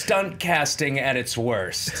like stunt casting at its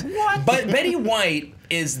worst. What? But Betty White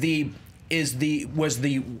was the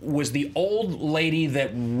old lady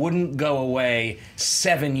that wouldn't go away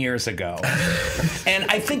 7 years ago. And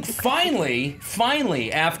I think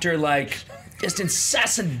finally, after like just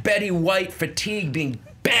incessant Betty White fatigue, being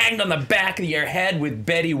banged on the back of your head with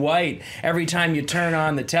Betty White every time you turn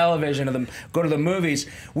on the television or go to the movies,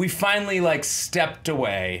 we finally like stepped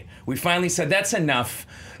away. We finally said, that's enough.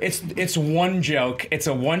 It's one joke. It's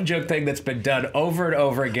a one joke thing that's been done over and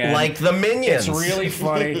over again. Like the Minions. It's really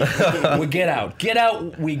funny. We get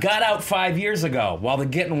out. We got out 5 years ago while the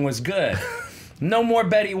getting was good. No more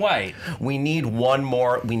Betty White. We need one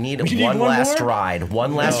more. We need one last ride.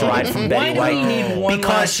 One last ride from Betty Why White. do we need one because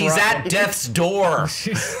last she's ride? at death's door.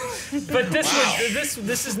 But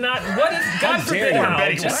this is not. What if God forbid,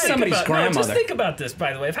 Hal? Just think about this.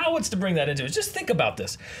 By the way, if Hal wants to bring that into it, just think about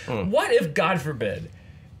this. What if God forbid,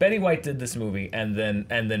 Betty White did this movie and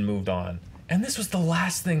then moved on? And this was the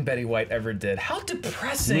last thing Betty White ever did. How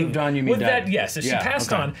depressing moved on, you mean would that? Yes, if she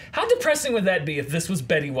passed okay. on. How depressing would that be if this was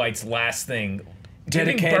Betty White's last thing?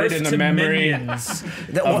 Dedicated in the memory of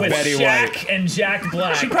Betty White and Jack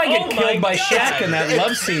Black. She'd probably get killed by Shaq in that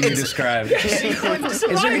love scene you described. Is there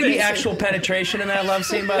going to be actual penetration in that love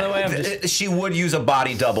scene, by the way? She would use a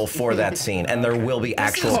body double for that scene, and there will be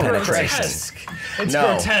actual penetration. It's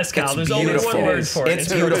grotesque, Hal. There's only one word for it.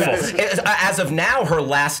 It's beautiful. As of now, her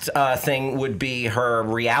last thing would be her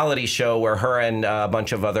reality show where her and a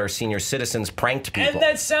bunch of other senior citizens pranked people. And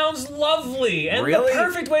that sounds lovely. And really? The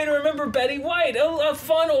perfect way to remember Betty White. A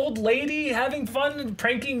fun old lady having fun and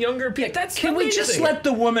pranking younger people. That's Can amazing. we just let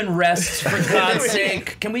the woman rest, for God's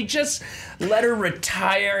sake? Can we just let her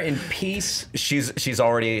retire in peace? She's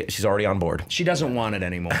already on board. She doesn't want it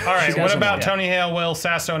anymore. All right, what about Tony Hale, Will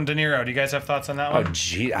Sasso, and De Niro? Do you guys have thoughts on that one? Oh,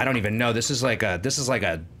 gee, I don't even know. This is like a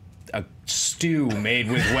stew made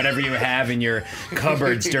with whatever you have in your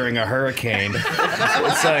cupboards during a hurricane.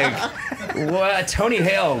 It's like, what? Tony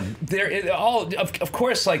Hale, they're all, of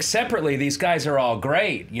course, like separately, these guys are all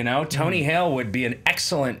great, you know? Tony Hale would be an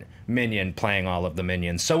excellent minion playing all of the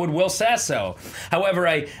minions. So would Will Sasso. However,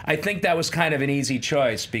 I think that was kind of an easy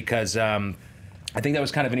choice because I think that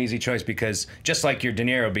was kind of an easy choice because, just like your De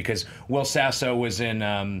Niro, because Will Sasso was in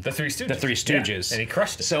The Three Stooges. The Three Stooges. Yeah, and he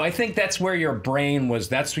crushed it. So I think that's where your brain was.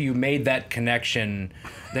 That's where you made that connection,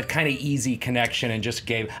 that kind of easy connection, and just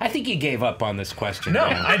gave. I think you gave up on this question. No,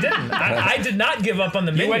 man. I didn't. I did not give up on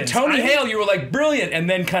the Minions. You went Tony Hale. You were like brilliant, and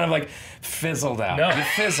then kind of like fizzled out. No. You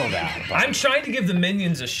fizzled out. I'm trying to give the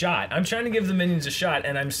Minions a shot.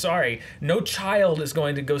 And I'm sorry, no child is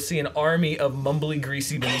going to go see an army of mumbly,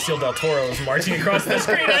 greasy Benicio del Toros marching across the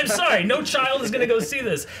screen. I'm sorry, no child is going to go see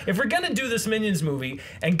this. If we're going to do this Minions movie,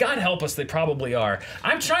 and God help us, they probably are,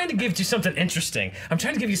 I'm trying to give you something interesting. I'm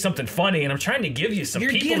trying to give you something funny, and I'm trying to give you some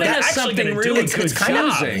people that are actually going to do a good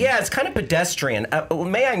job. Yeah, it's kind of pedestrian.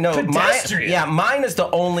 May I know, mine is the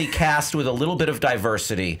only cast with a little bit of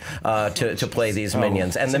diversity to play these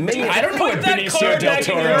Minions. And the Minions... I don't know what Benicio del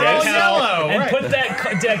Toro is. And put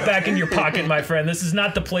that deck back in your pocket, my friend. This is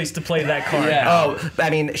not the place to play that card. Yeah. Oh, I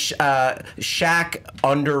mean, Shaq,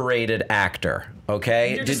 underrated actor.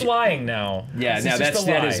 Okay, You're just lying now. Yeah, This now just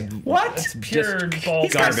that a is lie. What? That's pure ball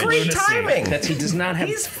He's got garbage. great lunacy. timing. He does not have.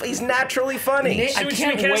 He's naturally funny. Should we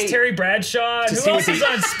can't cast wait Terry Bradshaw? Who see else what is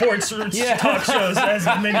on sports talk shows as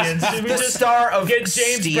Minions? Should we The just star of get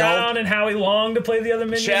James Steel. Brown and Howie Long to play the other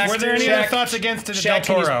Minions? Shaq, Were there any Shaq- other thoughts against Del Shaq,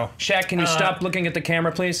 Toro? Shaq, can you stop looking at the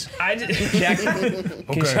camera, please? Shaq,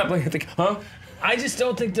 Can you stop looking at the? Huh? I just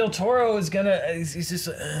don't think Del Toro is gonna. He's just.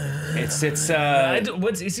 It's He's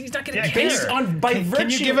not gonna based care. on by virtue. Can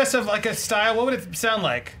you give us a style? What would it sound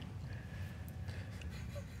like?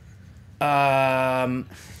 Well,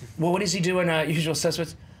 what does he do in Usual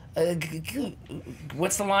Suspects?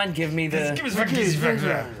 What's the line? Give me the. Give us the keys.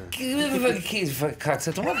 Give me the keys for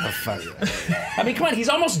cocktail. What the fuck? I mean, come on. He's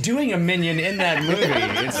almost doing a Minion in that movie.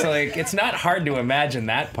 It's like it's not hard to imagine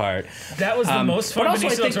that part. That was the most fun but also I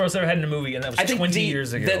Benicio del think- Toro's ever had in a movie, and that was 20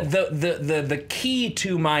 years ago. The key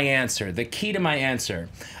to my answer,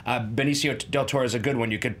 Benicio del Toro is a good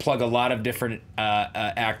one. You could plug a lot of different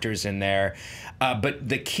actors in there, but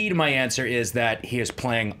the key to my answer is that he is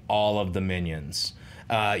playing all of the Minions.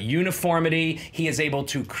 Uniformity. He is able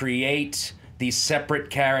to create these separate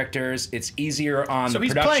characters. It's easier on the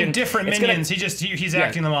production. So he's playing different Minions. He's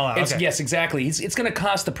acting them all out. Okay. Yes, exactly. It's going to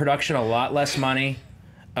cost the production a lot less money.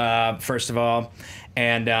 First of all,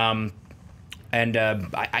 and I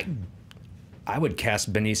would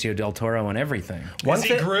cast Benicio del Toro on everything. Is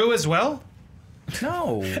he Gru as well?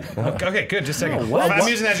 No. Okay, good. Just a second. No, I'm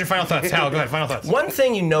using that as your final thoughts. Hal, go ahead. Final thoughts. One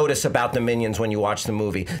thing you notice about the Minions when you watch the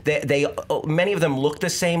movie, they many of them look the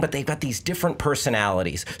same, but they've got these different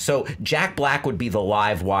personalities. So Jack Black would be the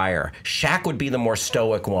live wire, Shaq would be the more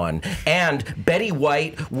stoic one, and Betty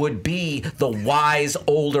White would be the wise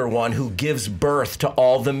older one who gives birth to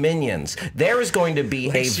all the Minions. There is going to be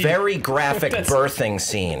a very graphic birthing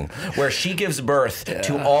scene where she gives birth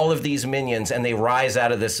to all of these Minions, and they rise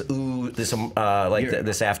out of this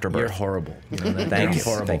this afterbirth. You're horrible. Thank you.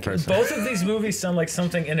 Horrible Thank you. person. Both of these movies sound like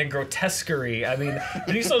something in a grotesquerie. I mean,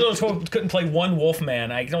 Benicio del Toro couldn't play one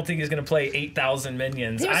Wolfman. I don't think he's going to play 8,000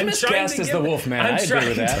 Minions. He was miscast as the Wolfman. I agree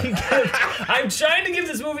with that. I'm trying to give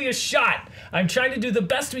this movie a shot. I'm trying to do the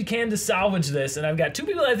best we can to salvage this, and I've got two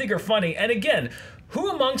people that I think are funny. And again, who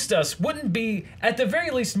amongst us wouldn't be, at the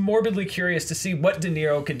very least, morbidly curious to see what De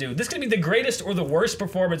Niro could do? This could be the greatest or the worst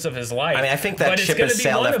performance of his life. I mean, I think that ship has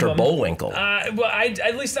sailed after Bullwinkle. Well,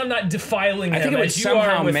 at least I'm not defiling him I think it would as you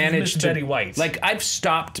somehow are with manage Miss to Betty White. Like, I've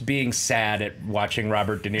stopped being sad at watching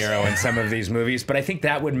Robert De Niro in some of these movies, but I think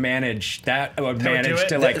that would manage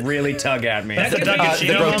to like really tug at me. That could Doug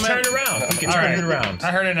Pacino moment? turn it around. We can All turn right. it around.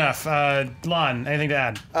 I heard enough. Lon, anything to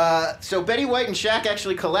add? So Betty White and Shaq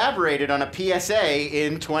actually collaborated on a PSA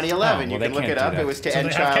in 2011. well, You they can look can't it do up. that. It was to So end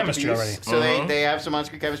they have child chemistry abuse. already. So they have some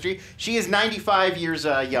on-screen chemistry. She is 95 years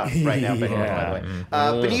young right now, Betty White, by the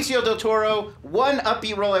way. Benicio del Toro, one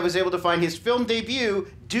upbeat role I was able to find, his film debut,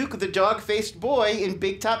 Duke the Dog-Faced Boy in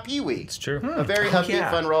Big Top Pee-wee. It's true. A very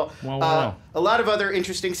upbeat, fun role. Wow. A lot of other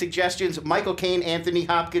interesting suggestions. Michael Caine, Anthony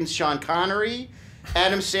Hopkins, Sean Connery,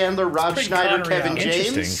 Adam Sandler, Rob Schneider, Kevin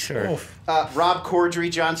Interesting, James, sure. Rob Corddry,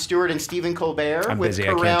 Jon Stewart, and Stephen Colbert, I'm with busy,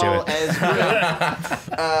 I can't Carell do it.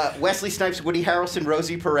 as Woody, Wesley Snipes, Woody Harrelson,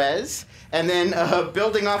 Rosie Perez, and then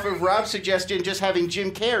building off of Rob's suggestion, just having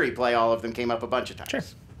Jim Carrey play all of them came up a bunch of times. Sure.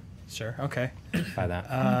 Sure. Okay. By that.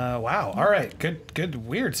 Wow. All right. Good.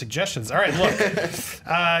 Weird suggestions. All right. Look.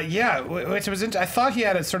 Yeah. Which was. I thought he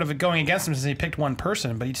had it sort of going against him since he picked one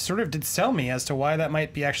person, but he sort of did sell me as to why that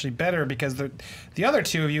might be actually better because the other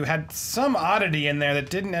two of you had some oddity in there that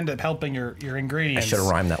didn't end up helping your ingredients. I should have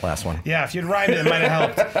rhymed that last one. Yeah. If you'd rhymed it, it might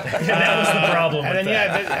have helped. That was the problem. And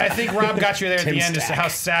then I think Rob got you there at Tim the end as to Stack. how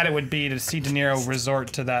sad it would be to see De Niro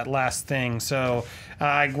resort to that last thing. So,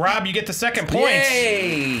 Rob, you get the second point.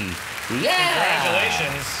 Yay! Yeah!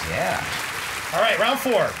 Congratulations. Yeah. All right, round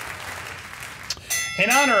 4. In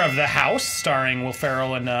honor of The House, starring Will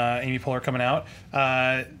Ferrell and Amy Poehler coming out,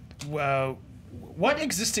 what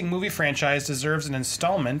existing movie franchise deserves an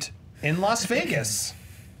installment in Las Vegas?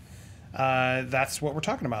 That's what we're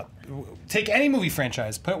talking about. Take any movie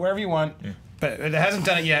franchise, put it wherever you want, but it hasn't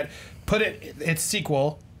done it yet. Put its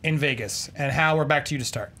sequel in Vegas. And Hal, we're back to you to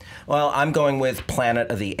start. Well, I'm going with Planet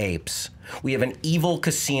of the Apes. We have an evil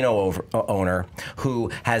casino owner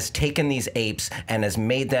who has taken these apes and has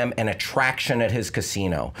made them an attraction at his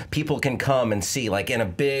casino. People can come and see, like in a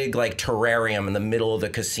big terrarium in the middle of the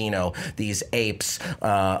casino, these apes.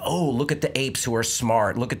 Oh, look at the apes who are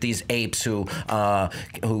smart. Look at these apes who can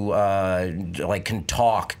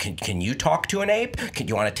talk. Can you talk to an ape?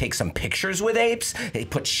 You want to take some pictures with apes? They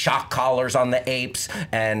put shock collars on the apes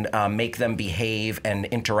and make them behave and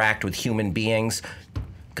interact with human beings.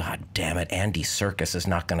 God damn it, Andy Serkis is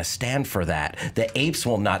not going to stand for that. The apes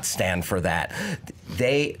will not stand for that.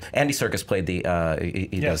 Andy Serkis played the.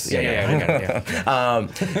 He does. Yeah.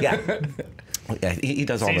 He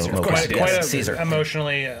does all Caesar. the Quite Caesar.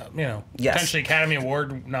 Emotionally, Yes. potentially Academy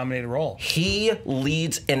Award nominated role. He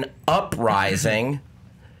leads an uprising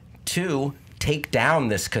to take down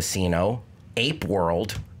this casino, Ape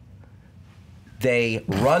World. They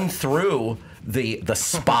run through the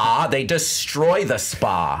spa. They destroy the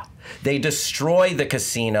spa. They destroy the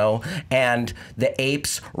casino, and the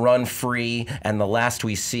apes run free. And the last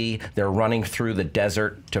we see, they're running through the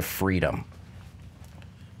desert to freedom.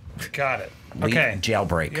 Got it. Okay.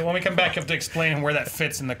 Jailbreak. When we come back, you have to explain where that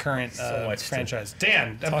fits in the current franchise.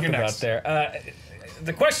 Dan, Talk you're about next. there.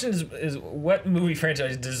 The question is what movie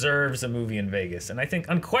franchise deserves a movie in Vegas? And I think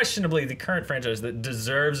unquestionably the current franchise that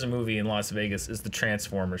deserves a movie in Las Vegas is the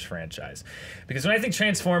Transformers franchise. Because when I think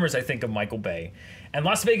Transformers, I think of Michael Bay. And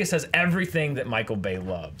Las Vegas has everything that Michael Bay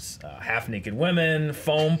loves. Half-naked women,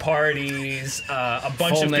 foam parties, a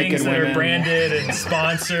bunch Full of things naked that are women. branded and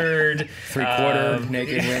sponsored. Three-quarter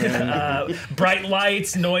naked women. Bright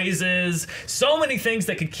lights, noises, so many things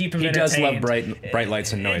that could keep him He entertained. does love bright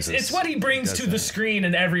lights and noises. It's what he brings to the screen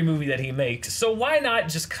in every movie that he makes. So why not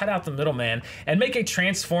just cut out the middleman and make a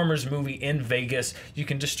Transformers movie in Vegas? You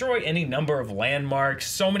can destroy any number of landmarks.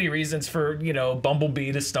 So many reasons for,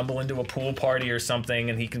 Bumblebee to stumble into a pool party or something,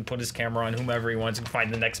 and he can put his camera on whomever he wants and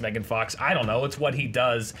find the next Megan Fox. I don't know. It's what he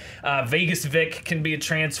does. Vegas Vic can be a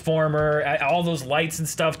Transformer. All those lights and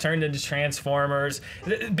stuff turned into Transformers.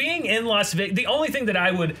 Being in Las Vegas, the only thing that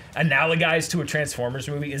I would analogize to a Transformers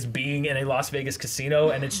movie is being in a Las Vegas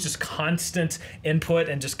casino, and it's just constant input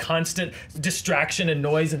and just constant distraction and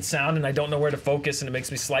noise and sound, and I don't know where to focus, and it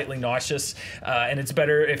makes me slightly nauseous, and it's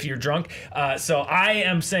better if you're drunk. So I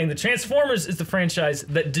am saying the Transformers is the franchise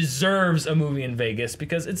that deserves a movie in Vegas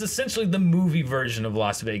because it's essentially the movie version of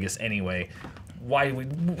Las Vegas anyway. Why do we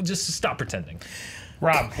just stop pretending?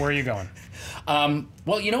 Rob, where are you going?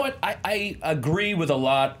 Well, you know what? I agree with a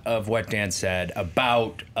lot of what Dan said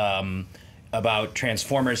about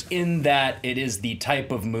Transformers in that it is the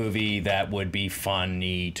type of movie that would be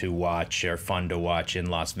funny to watch or fun to watch in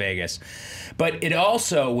Las Vegas. But it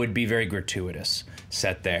also would be very gratuitous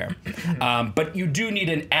set there. But you do need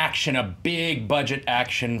a big budget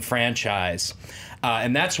action franchise.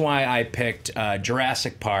 And that's why I picked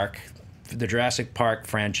Jurassic Park, the Jurassic Park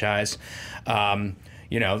franchise. It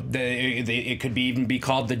could even be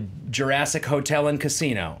called the Jurassic Hotel and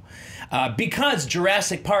Casino. Because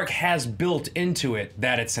Jurassic Park has built into it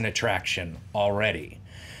that it's an attraction already.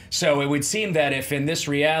 So it would seem that if in this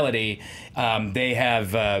reality they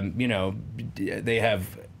have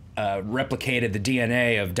replicated the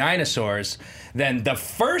DNA of dinosaurs, then the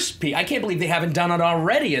first I can't believe they haven't done it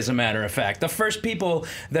already, as a matter of fact. The first people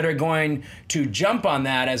that are going to jump on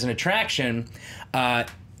that as an attraction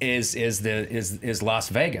is Las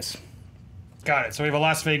Vegas. Got it. So we have a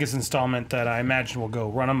Las Vegas installment that I imagine will go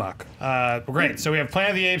run amok. Great. So we have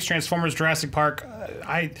Planet of the Apes, Transformers, Jurassic Park.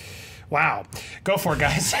 Wow. Go for it,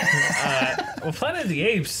 guys. Well, Planet of the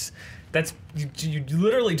Apes, that's you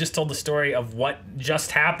literally just told the story of what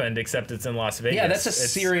just happened, except it's in Las Vegas. Yeah, that's a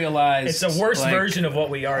serialized. It's a worse version of what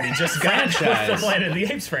we already just got with the Planet of the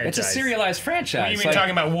Apes franchise. It's a serialized franchise. You mean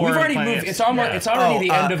talking about war? We've already moved. It's almost. It's already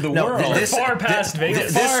the end of the world. Far past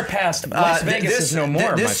Vegas. Far past Las Vegas is no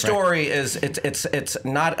more. This story is it's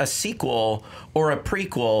not a sequel or a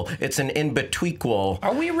prequel. It's an in-betweequel.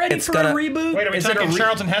 Are we ready for a reboot? Wait, are we talking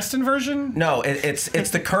Charlton Heston version? No, it's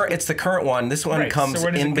the current one. This one comes so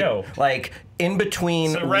where does it go? In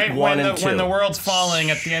between right one and two. When the world's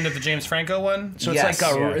falling at the end of the James Franco one. So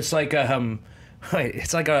it's like a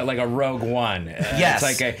Rogue One. Yes,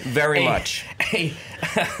 it's like very much a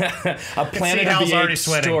Planet of the Apes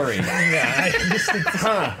story.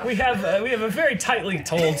 We have a very tightly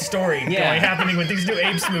told story happening with these new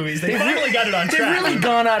Apes movies. They finally got it on track. They've really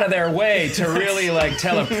gone out of their way to really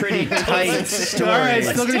tell a pretty tight story. All right,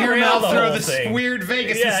 still gonna hear Mel throw this thing. Weird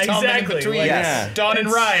Vegas exactly. in between Dawn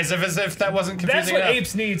and Rise, as if that wasn't confusing That's what enough.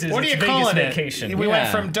 Apes needs. Is what are you Vegas calling vacation. it? We went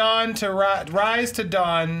from Dawn to Rise to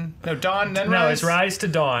Dawn. No, Dawn then Rise. No, it's Rise to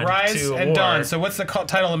Dawn. Rise to and War. Dawn. So what's the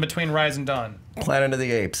title in between Rise and Dawn? Planet of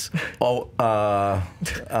the Apes. What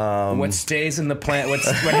stays in the planet? What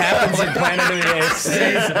happens in Planet of the Apes?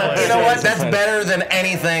 You know what? That's better than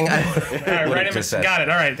anything. All right, got it.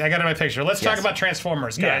 All right, I got it in my picture. Let's talk about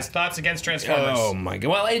Transformers, guys. Thoughts against Transformers? Oh my god!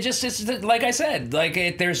 Well, it's like I said.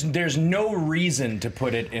 There's no reason to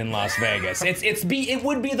put it in Las Vegas. It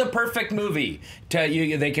would be the perfect movie.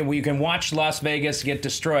 You can watch Las Vegas get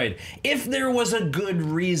destroyed if there was a good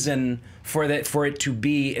reason for it to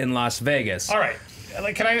be in Las Vegas. All right.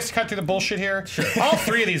 Can I just cut through the bullshit here? Sure. All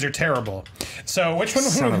three of these are terrible. So which one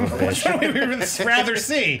would we rather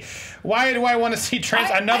see? Why do I want to see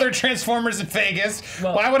another Transformers in Vegas?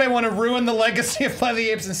 Well, why would I want to ruin the legacy of Planet of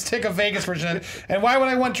the Apes and stick a Vegas version in? And why would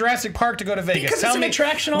I want Jurassic Park to go to Vegas? Because it's an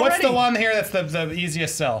attraction already. What's the one here that's the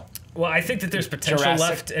easiest sell? Well, I think that there's potential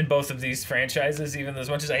left in both of these franchises. Even as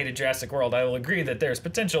much as I hated Jurassic World, I will agree that there's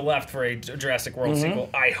potential left for a Jurassic World sequel.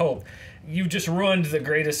 I hope. You just ruined the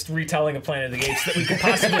greatest retelling of Planet of the Apes that we could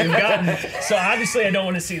possibly have gotten. So obviously, I don't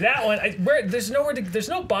want to see that one. There's no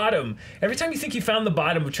bottom. Every time you think you found the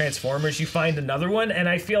bottom of Transformers, you find another one, and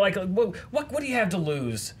I feel like, what do you have to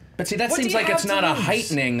lose? But see, that seems like it's not a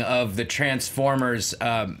heightening of the Transformers.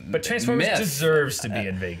 But Transformers deserves to be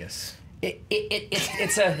in Vegas. It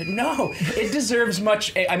deserves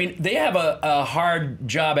much. I mean, they have a hard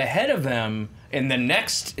job ahead of them in the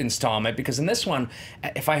next installment, because in this one,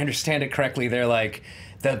 if I understand it correctly, they're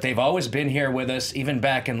they've always been here with us, even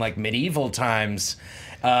back in medieval times.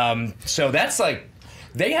 So that's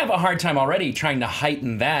they have a hard time already trying to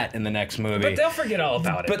heighten that in the next movie. But they'll forget all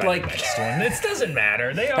about it. But the next one, it doesn't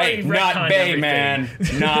matter. They already not Bay, everything. Man,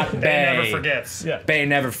 not Bay. Bay never forgets. Yeah. Bay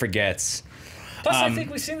never forgets. Plus, I think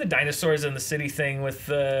we've seen the dinosaurs in the city thing with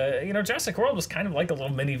Jurassic World was kind of like a little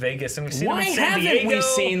mini Vegas, and we've seen them in San Diego. Why haven't we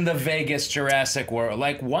seen the Vegas Jurassic World?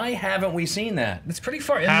 Why haven't we seen that? It's pretty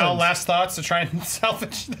far inland. Hal, last thoughts to try and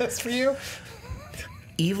salvage this for you?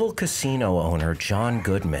 Evil casino owner John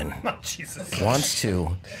Goodman wants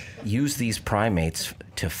to use these primates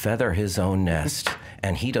to feather his own nest,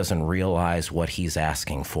 and he doesn't realize what he's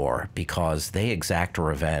asking for because they exact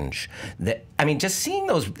revenge. Just seeing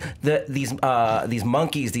these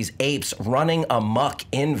monkeys, these apes running amok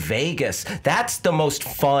in Vegas, that's the most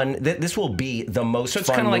fun. This will be the most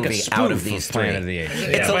fun movie out of these three.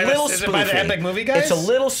 It's a little spoofy. Is it by the Epic Movie guys? It's a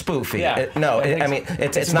little spoofy. Yeah.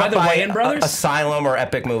 It's not by Asylum or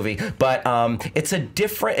Epic Movie, but it's a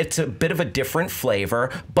bit of a different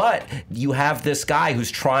flavor. But you have this guy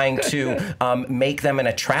who's trying to make them an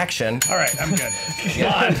attraction. All right, I'm good.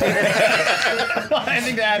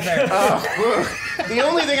 Anything to add there? The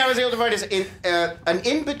only thing I was able to find is an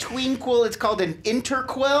in-between-quel. It's called an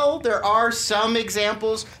interquel. There are some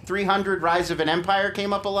examples. 300 Rise of an Empire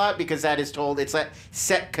came up a lot because that is told it's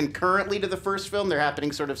set concurrently to the first film. They're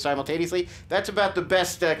happening sort of simultaneously. That's about the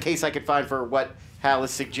best case I could find for what Hal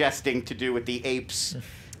is suggesting to do with the apes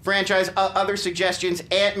franchise. Other suggestions: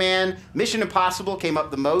 Ant-Man, Mission Impossible came up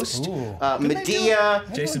the most. Medea,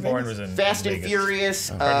 Jason Bourne was in Fast and Vegas. Furious,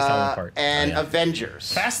 and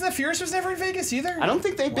Avengers. Fast and the Furious was never in Vegas either? I don't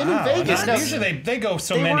think they've been in Vegas. No. Usually they go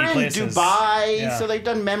so they many were in places. Dubai, so they've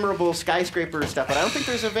done memorable skyscraper stuff, but I don't think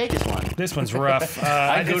there's a Vegas one. This one's rough.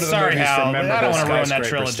 I go to the sorry, movies Hal, for but I don't want to ruin that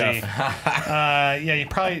memorable trilogy. You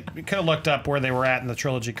probably could have looked up where they were at in the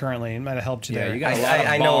trilogy currently. It might have helped you there. You got a lot of balls,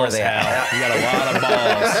 I know where they are. You got a lot of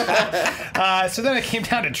balls. So then it came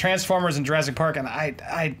down to Transformers and Jurassic Park, and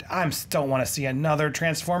I don't want to see another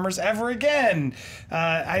Transformers ever again.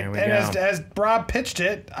 As Rob pitched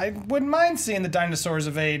it, I wouldn't mind seeing the dinosaurs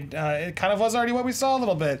evade. It kind of was already what we saw a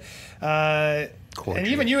little bit. Corddry. And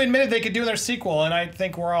even you admitted they could do their sequel, and I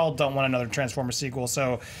think we all don't want another Transformers sequel.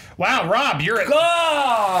 So, wow, Rob, you're at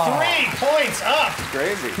 3 points up.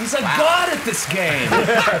 Crazy. He's a god at this game.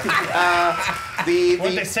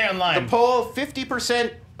 What they say online? The poll,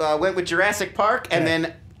 50% went with Jurassic Park, and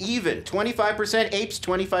then even 25% apes,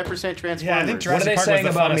 25% Transformers. Yeah, I think What are they Jurassic Park saying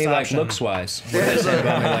was the about me, funnest like, option. looks-wise? What are they saying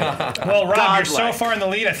about me, like... Well, Rob, you're so Godlike. far in the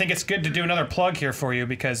lead. I think it's good to do another plug here for you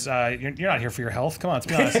because you're not here for your health. Come on, let's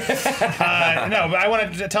be honest. No, but I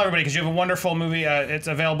wanted to tell everybody because you have a wonderful movie. It's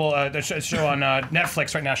available. It's a show on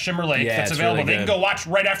Netflix right now, Shimmer Lake. Yeah, That's it's available. really They can good. go watch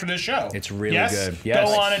right after this show. It's really yes? good. Yes.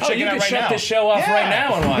 Go on and check you it out can right shut now. this show off right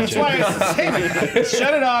now and watch That's it. why I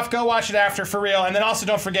shut it off. Go watch it after for real. And then also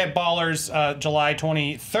don't forget Ballers, July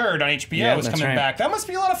 23rd on HBO Yeah, is that's coming right. back. That must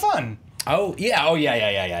be a lot of fun. Oh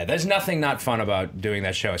yeah. There's nothing not fun about doing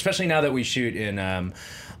that show, especially now that we shoot in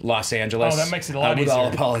Los Angeles. Oh, that makes it a lot with all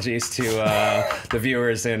easier. apologies to the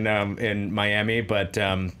viewers in Miami, but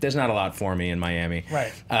there's not a lot for me in Miami.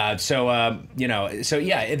 Right. So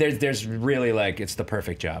there's really, like, it's the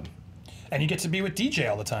perfect job. And you get to be with DJ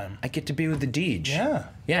all the time. I get to be with the Deej. Yeah.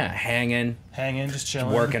 Yeah, hanging, Just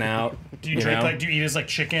chilling. working out. Do you drink do you eat his like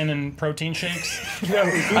chicken and protein shakes? But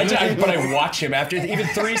I watch him after even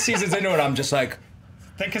 3 seasons into it. I'm just like,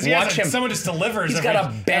 Because Watch him. someone just delivers. he's got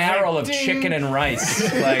a barrel of ding. chicken and rice,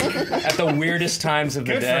 like at the weirdest times of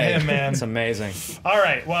the Good for day. him, man. It's amazing. All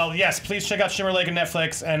right. Well, yes. Please check out Shimmer Lake on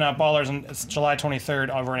Netflix and Ballers on July 23rd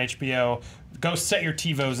over on HBO. Go set your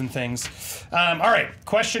TiVos and things. All right.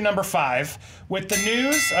 Question number 5. With the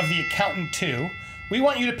news of The Accountant 2, we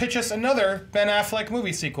want you to pitch us another Ben Affleck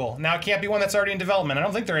movie sequel. Now, it can't be one that's already in development. I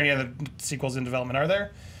don't think there are any other sequels in development, are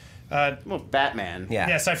there? Well, Batman. Yeah.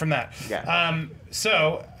 Yeah, aside from that. Yeah.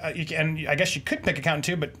 And I guess you could pick Accountant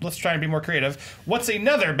 2, but let's try and be more creative. What's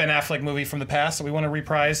another Ben Affleck movie from the past that we want to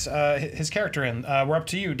reprise his character in? We're up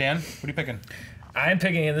to you, Dan. What are you picking? I'm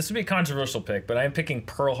picking, and this would be a controversial pick, but I am picking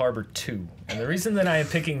Pearl Harbor 2. And the reason that I am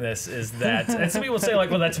picking this is that, and some people say, like,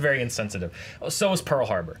 well, that's very insensitive. So was Pearl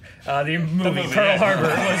Harbor. The movie Pearl Harbor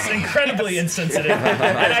was incredibly insensitive.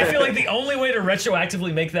 And I feel like the only way to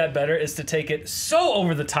retroactively make that better is to take it so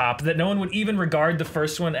over the top that no one would even regard the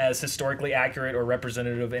first one as historically accurate or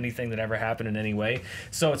representative of anything that ever happened in any way.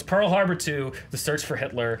 So it's Pearl Harbor 2, The Search for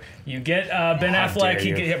Hitler. You get Ben Affleck,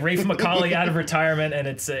 you get Rafe McCauley out of retirement, and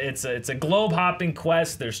it's a globe-hopping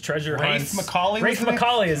quest. There's treasure hunts. Rafe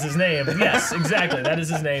McCauley is his name. Yes, exactly. That is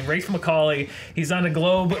his name. Rafe McCauley. He's on a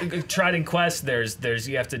globe-trotting quest. There's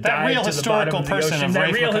you have to dive to the bottom of the ocean.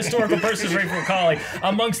 That real historical person is Rafe McCauley,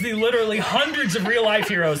 amongst the literally hundreds of real-life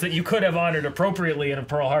heroes that you could have honored appropriately in a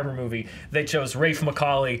Pearl Harbor movie. They chose Rafe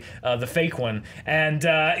McCauley, the fake one, and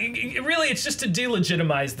really, it's just to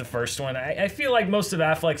delegitimize the first one. I feel like most of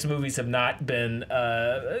Affleck's movies have not been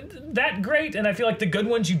that great, and I feel like the good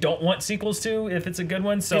ones you don't want sequels to if it's a good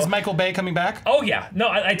one. So Is Michael Bay coming back? Oh yeah, no,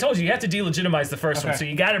 I told you have to delegitimize the first one, Okay. so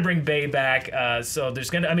you got to bring Bay back. So there's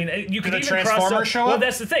gonna, I mean, you could the even Transformers cross. show Well, up?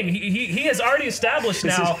 that's the thing. He has already established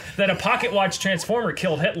now that a pocket watch Transformer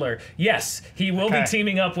killed Hitler. Yes, he will be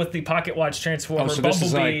teaming up with the pocket watch Transformer. Oh, so Bumblebee. this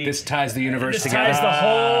is like, this ties the universe This together. ties the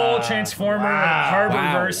whole Transformer Wow.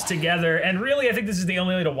 Harborverse together, and really, I think this is the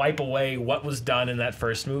only way to wipe away what was done in that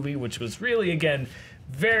first movie, which was really, again,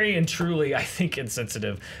 very and truly, I think,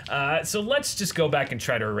 insensitive. So let's just go back and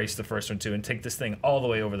try to erase the first one too, and take this thing all the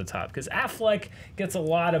way over the top. Because Affleck gets a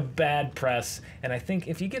lot of bad press, and I think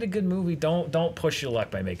if you get a good movie, don't push your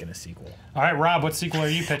luck by making a sequel. All right, Rob, what sequel are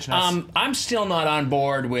you pitching us? I'm still not on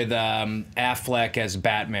board with Affleck as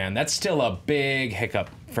Batman. That's still a big hiccup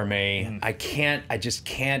for me. I just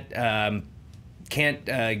can't.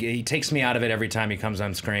 He takes me out of it every time he comes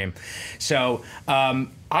on screen. So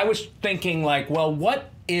I was thinking, like, well, what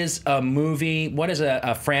is a movie, what is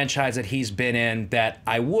a franchise that he's been in that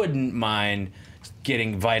I wouldn't mind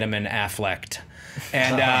getting Vitamin Afflecked?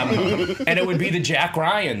 And and it would be the Jack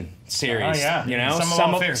Ryan series. Oh, yeah. You know,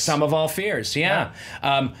 Some of All Fears. Yeah.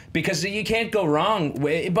 Because you can't go wrong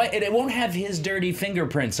with, but it won't have his dirty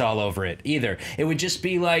fingerprints all over it either. It would just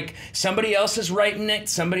be like somebody else is writing it,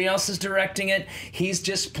 somebody else is directing it. He's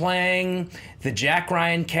just playing the Jack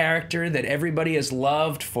Ryan character that everybody has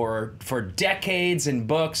loved for decades in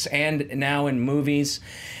books and now in movies.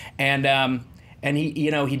 And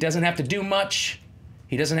he doesn't have to do much.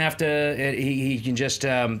 He doesn't have to. He can just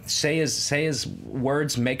say his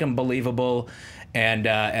words, make them believable, and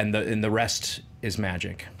the rest is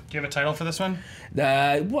magic. Do you have a title for this one?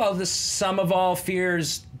 Well, the sum of all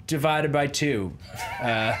fears divided by 2,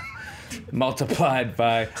 multiplied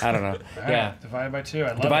by, I don't know. All right, Yeah, divided by 2. I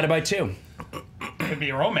love divided it. by 2. Could be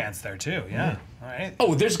a romance there too. Yeah. All right.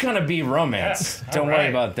 Oh, there's gonna be romance. Yeah. Don't All worry right.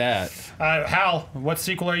 about that. Hal, what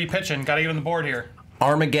sequel are you pitching? Got to get on the board here.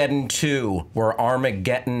 Armageddon 2, where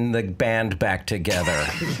Armageddon the band back together.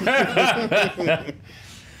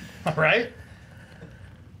 All right.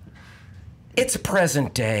 It's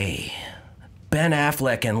present day. Ben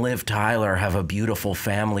Affleck and Liv Tyler have a beautiful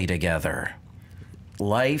family together.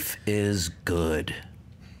 Life is good.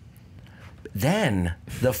 Then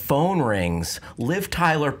the phone rings. Liv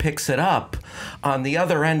Tyler picks it up. On the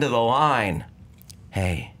other end of the line,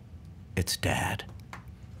 hey, it's Dad.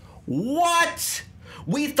 What?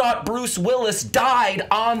 We thought Bruce Willis died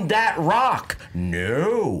on that rock.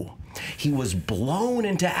 No. He was blown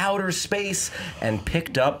into outer space and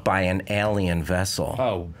picked up by an alien vessel.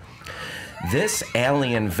 Oh. This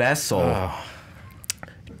alien vessel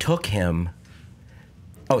took him.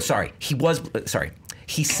 Oh, sorry.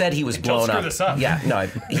 He said he was blown screw up. this up. Yeah, no.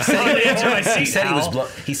 He said he was blown.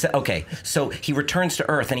 He said, okay. So he returns to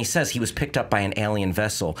Earth and he says he was picked up by an alien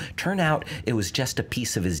vessel. Turned out it was just a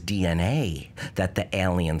piece of his DNA that the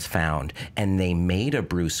aliens found, and they made a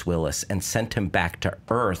Bruce Willis and sent him back to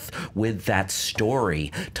Earth with that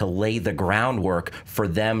story to lay the groundwork for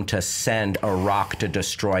them to send a rock to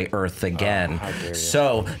destroy Earth again.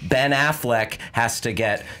 So Ben Affleck has to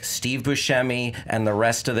get Steve Buscemi and the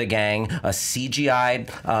rest of the gang, a CGI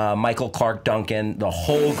Michael Clark Duncan, the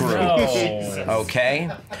whole group. Okay?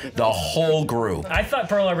 The whole group. I thought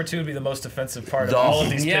Pearl Harbor 2 would be the most offensive part of all of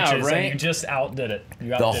these pitches, and you just outdid it.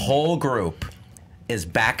 The whole group is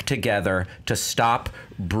back together to stop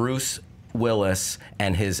Bruce Willis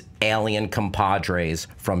and his alien compadres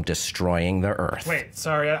from destroying the Earth. Wait,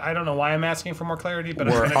 sorry, I don't know why I'm asking for more clarity, but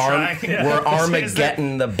We're, I'm going to try. we're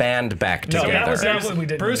Armageddon the band back No, together. that was not what we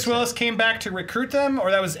did. Bruce Willis came back to recruit them, or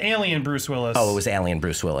that was alien Bruce Willis? Oh, it was alien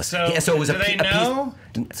Bruce Willis. So, Yeah, so it was do a they piece. know?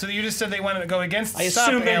 So you just said they wanted to go against I stop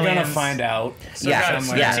assume they're aliens. gonna find out. So Yeah, guys,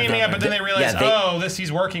 yeah. they're teaming up, but then they realize, Yeah,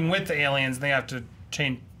 he's working with the aliens, and they have to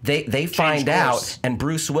change. They find out, and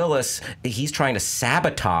Bruce Willis, he's trying to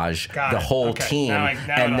sabotage the whole team, Now and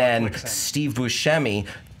it all then clicks in. Steve Buscemi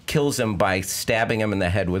kills him by stabbing him in the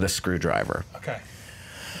head with a screwdriver. Okay.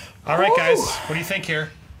 All right, guys, what do you think here?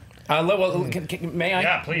 May I?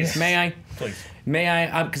 Yeah, please. May I? Please. May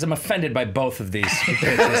I? Because I'm offended by both of these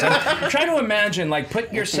pitches. I'm trying to imagine, like,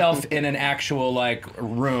 put yourself in an actual, like,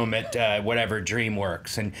 room at whatever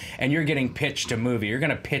DreamWorks, and you're getting pitched a movie. You're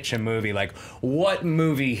gonna pitch a movie. Like, what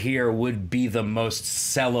movie here would be the most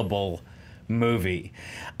sellable movie?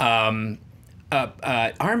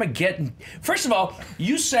 Armageddon. First of all,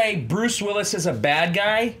 you say Bruce Willis is a bad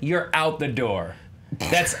guy, you're out the door.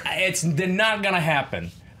 It's not gonna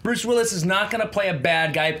happen. Bruce Willis is not going to play a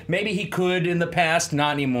bad guy. Maybe he could in the past,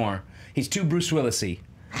 not anymore. He's too Bruce Willis-y.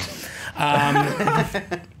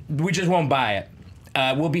 We just won't buy it.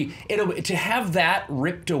 To have that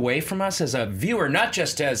ripped away from us as a viewer, not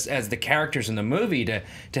just as the characters in the movie, to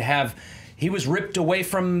have he was ripped away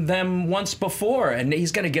from them once before, and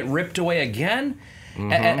he's going to get ripped away again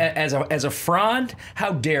as a fraud.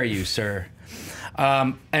 How dare you, sir?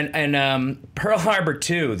 And Pearl Harbor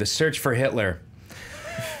 2, The Search for Hitler.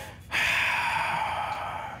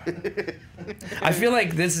 I feel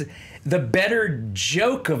like the better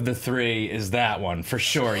joke of the three is that one for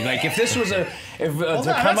sure. Like if this was I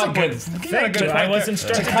wasn't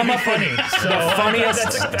starting to come up funny. So the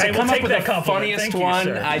funniest, to come up with the funniest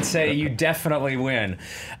one, I'd say you definitely win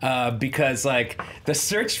because like The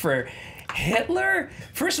Search for Hitler.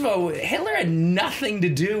 First of all, Hitler had nothing to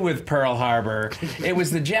do with Pearl Harbor. It was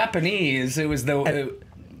the Japanese. It was the.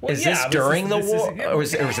 Is this during the war, or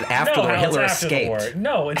was it after Hitler escaped?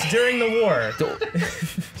 No, it's during the war.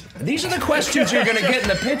 These are the questions you're going to get in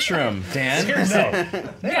the pitch room, Dan.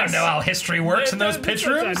 They don't know how history works in those pitch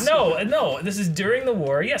rooms. No, this is during the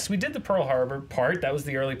war. Yes, we did the Pearl Harbor part. That was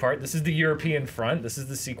the early part. This is the European front. This is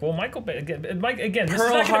the sequel. Michael Bay, again, this Pearl is not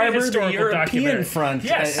going to be a Harbor, the historical European documentary. front.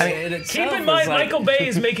 Yes. Keep in mind, Michael Bay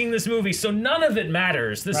is making this movie, so none of it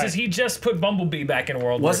matters. He just put Bumblebee back in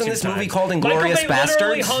World War II. Wasn't this movie time. called Inglourious Michael Bay literally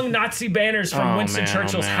Bastards? hung Nazi banners from Winston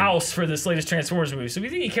Churchill's house for this latest Transformers movie. So if you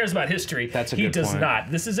think he cares about history, he does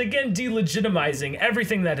not. This is again delegitimizing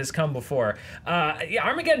everything that has come before.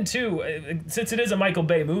 Armageddon 2, since it is a Michael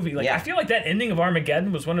Bay movie, I feel like that ending of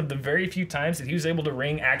Armageddon was one of the very few times that he was able to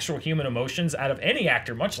wring actual human emotions out of any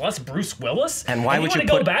actor, much less Bruce Willis. And why would you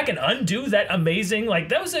go back and undo that amazing,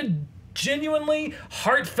 that was a genuinely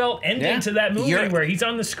heartfelt ending to that movie where he's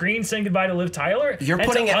on the screen saying goodbye to Liv Tyler. You're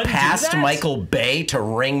putting it past Michael Bay to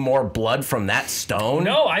wring more blood from that stone?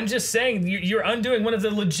 No, I'm just saying you're undoing one of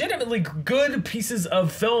the legitimately good pieces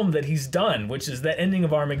of film that he's done, which is the ending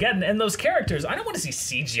of Armageddon. And those characters, I don't want to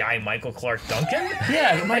see CGI Michael Clark Duncan.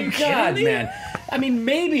 Yeah, my God, man. I mean,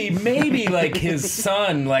 maybe like his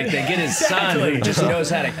son, like they get his son who just knows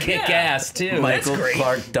how to kick ass too. Michael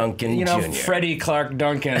Clark Duncan, you know, Jr. Freddie Clark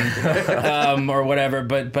Duncan, or whatever.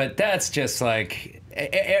 But that's just like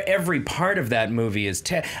every part of that movie is.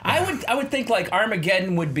 I would think like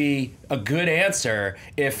Armageddon would be a good answer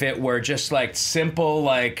if it were just like simple,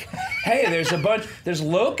 like, hey, there's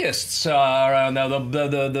locusts around now,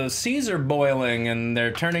 the seas are boiling and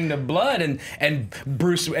they're turning to blood, and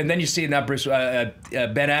Bruce, and then you see Ben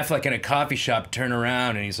Affleck in a coffee shop turn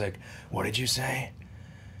around and he's like, what did you say?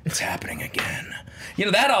 It's happening again. You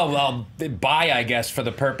know, that I'll buy, I guess, for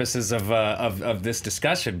the purposes of this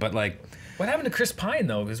discussion, but like. What happened to Chris Pine,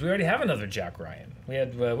 though? Because we already have another Jack Ryan. We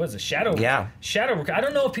had, what was it, Shadow? Yeah. Shadow. I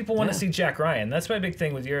don't know if people want to see Jack Ryan. That's my big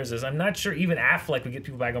thing with yours is I'm not sure even Affleck would get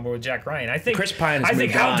people back on board with Jack Ryan. I think Chris Pine is I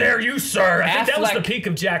think, how dare you, sir? I think that was the peak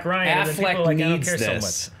of Jack Ryan. Affleck and then people are like, needs I don't care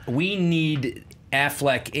this. so much. We need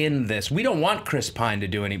Affleck in this. We don't want Chris Pine to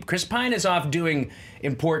do any. Chris Pine is off doing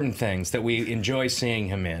important things that we enjoy seeing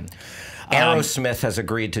him in. Aerosmith has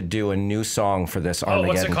agreed to do a new song for this Armageddon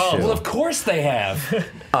what's it called? 2. Well, of course they have.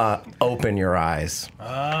 Open Your Eyes.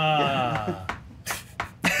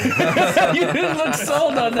 You didn't look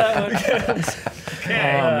sold on that one. Okay,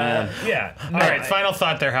 oh, man. Yeah. All right, final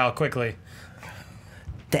thought there, Hal, quickly.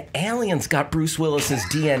 The aliens got Bruce Willis's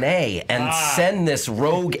DNA and send this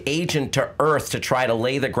rogue agent to Earth to try to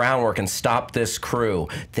lay the groundwork and stop this crew.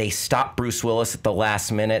 They stop Bruce Willis at the last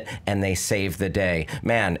minute and they save the day.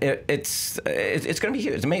 Man, it's going to be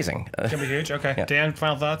huge. It's amazing. It's going to be huge? Okay. Yeah. Dan,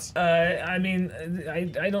 final thoughts? I mean,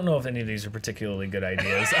 I don't know if any of these are particularly good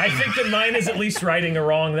ideas. I think that mine is at least righting a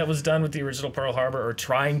wrong that was done with the original Pearl Harbor, or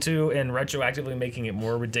trying to, and retroactively making it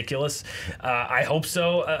more ridiculous. I hope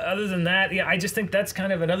so. Other than that, yeah, I just think that's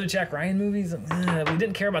kind of another Jack Ryan movies. We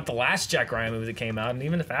didn't care about the last Jack Ryan movie that came out, and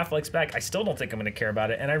even if Affleck's back, I still don't think I'm going to care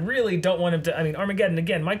about it. And I really don't want him to. I mean, Armageddon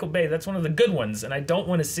again, Michael Bay. That's one of the good ones, and I don't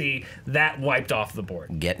want to see that wiped off the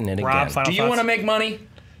board. Getting it Rob, again. Do you want to make money?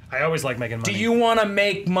 I always like making money. Do you want to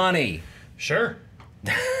make money? Sure.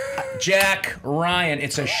 Jack Ryan,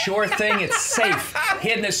 it's a sure thing. It's safe.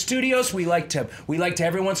 Here in the studios, we like to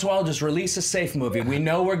every once in a while just release a safe movie. We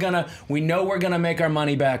know we're gonna make our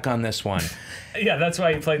money back on this one. Yeah, that's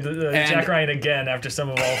why he played the Jack Ryan again after Some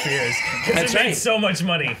of All Fears, because it made so much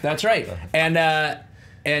money. That's right.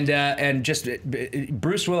 And just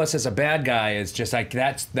Bruce Willis as a bad guy is just like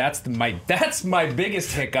that's my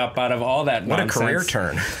biggest hiccup out of all that nonsense. What a career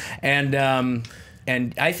turn.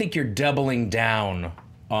 And I think you're doubling down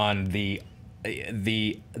on the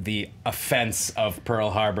offense of Pearl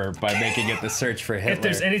Harbor by making it the search for Hitler. If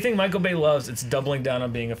there's anything Michael Bay loves, it's doubling down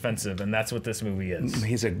on being offensive, and that's what this movie is.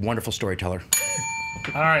 He's a wonderful storyteller.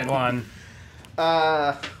 All right, Lon.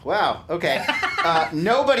 Wow. Okay.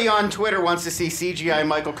 Nobody on Twitter wants to see CGI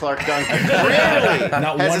Michael Clark Duncan. Really?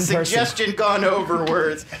 Not Has one a suggestion gone over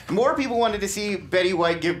words? More people wanted to see Betty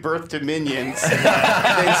White give birth to minions than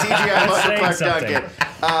CGI Michael Clark Duncan.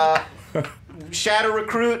 Shadow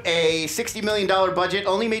Recruit, a $60 million budget,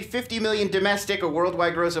 only made $50 million domestic, a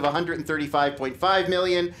worldwide gross of $135.5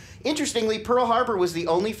 million. Interestingly, Pearl Harbor was the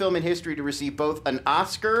only film in history to receive both an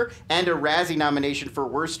Oscar and a Razzie nomination for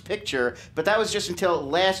Worst Picture, but that was just until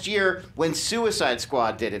last year when Suicide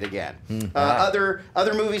Squad did it again. Other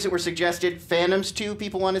movies that were suggested, Phantoms 2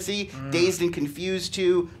 people want to see, Dazed and Confused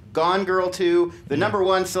 2, Gone Girl 2. The number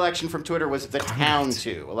one selection from Twitter was The Town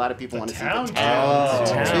 2. A lot of people want to see The Town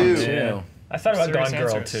 2. I thought about Gone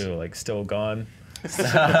Girl too, like still gone. In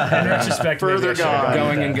retrospect, further gone.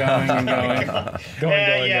 Going and going and going.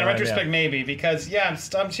 Going, in retrospect, maybe, because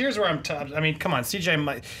here's where I'm. I mean, come on,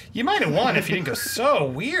 CJ, you might have won if you didn't go so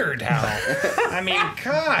weird, Hal. I mean,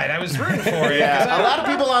 God, I was rooting for you. Yeah, a lot of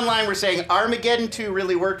people online were saying Armageddon 2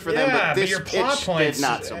 really worked for them, but this your plot pitch points did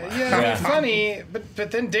not so much. Yeah, I mean, funny,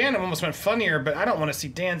 but then Dan almost went funnier, but I don't want to see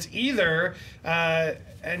Dan's either.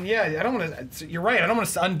 And yeah, I don't want to. You're right. I don't want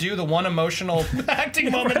to undo the one emotional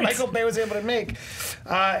acting moment Michael Bay was able to make.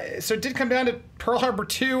 So it did come down to Pearl Harbor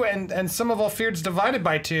 2 and Some of All Fears divided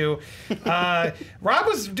by 2. Rob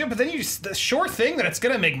was, but then the sure thing that it's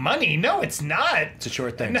going to make money. No, it's not. It's a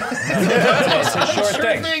sure thing. No, it's a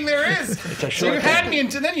sure thing there is. It's a so you had me,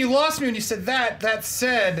 and then you lost me when you said that. That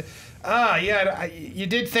said. Yeah, you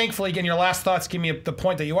did thankfully, again, your last thoughts give me the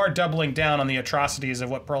point that you are doubling down on the atrocities of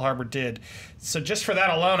what Pearl Harbor did. So just for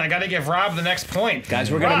that alone, I got to give Rob the next point.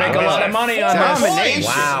 Guys, we're going to make a lot of money on this.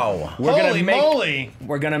 Wow. Holy moly.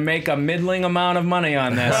 We're going to make a middling amount of money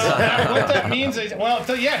on this. What that means is, well,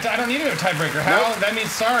 I don't need a tiebreaker. Hal, that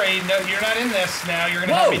means, sorry, no, you're not in this now. You're going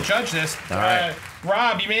to help me judge this. All right.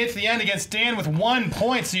 Rob, you made it to the end against Dan with 1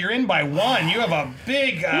 point, so you're in by 1. You have a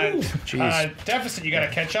big deficit you got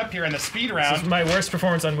to catch up here in the speed round. This is my worst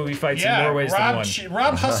performance on movie fights in more ways than one.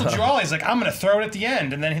 Rob hustled you all. He's like, I'm going to throw it at the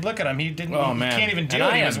end. And then look at him. He didn't. Oh, man. He can't even do it.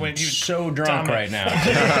 I He am was so drunk right now.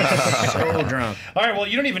 So drunk. All right, well,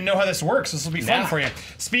 you don't even know how this works. This will be fun for you.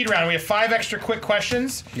 Speed round. We have 5 extra quick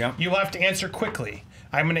questions. Yep. You'll have to answer quickly.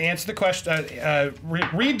 I'm going to answer the question.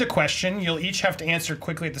 Read the question. You'll each have to answer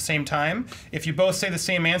quickly at the same time. If you both say the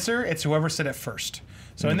same answer, it's whoever said it first.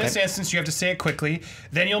 So in this instance, you have to say it quickly.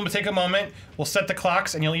 Then you'll take a moment. We'll set the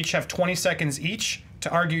clocks, and you'll each have 20 seconds each to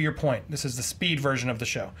argue your point. This is the speed version of the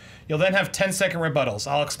show. You'll then have 10-second rebuttals.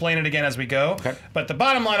 I'll explain it again as we go. Okay. But the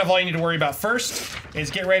bottom line of all you need to worry about first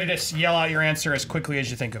is get ready to yell out your answer as quickly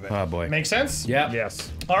as you think of it. Oh, boy. Make sense? Yeah.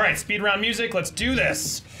 Yes. All right, speed round music. Let's do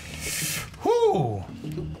this. Whoo!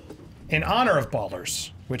 In honor of Ballers,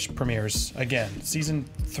 which premieres again, season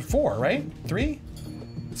 4, right? 3?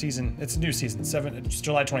 Season. It's a new season. 7. It's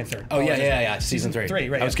July 23rd. Oh yeah. Season 3.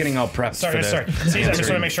 Right. I was getting all prepped. Sorry. For the Season. I just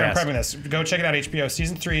want to make sure I'm prepping this. Go check it out. HBO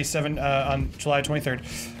season 3, 7 on July 23rd.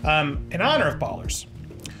 In honor of Ballers,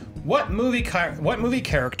 what movie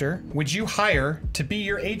character would you hire to be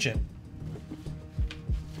your agent?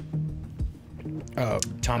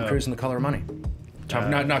 Tom Cruise in The Color of Money.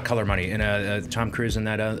 Not Color Money. In Tom Cruise in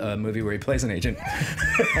that movie where he plays an agent.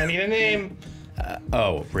 I need a name.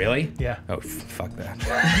 Oh, really? Yeah. Oh, fuck that.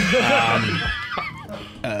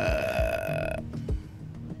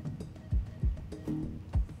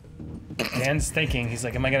 Dan's thinking. He's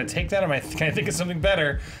like, am I going to take that, or can I think of something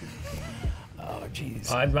better? Oh, jeez.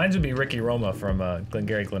 Mine would be Ricky Roma from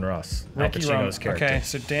Glengarry Glen Ross. Al Pacino's character. Okay,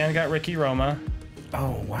 so Dan got Ricky Roma.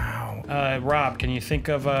 Oh, wow. Rob, can you think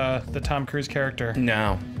of the Tom Cruise character?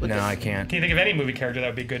 No, I can't. Can you think of any movie character that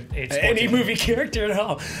would be good? Any movie character at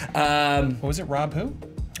all? What was it? Rob who?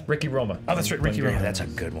 Ricky Roma. Oh, that's right, Ricky Roma. Yeah, that's a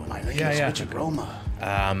good one. Yeah. Ricky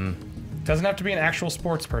Roma. Doesn't have to be an actual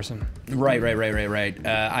sports person. Right.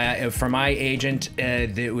 For my agent,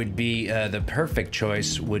 it would be the perfect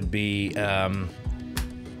choice would be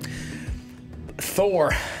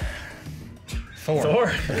Thor. Thor.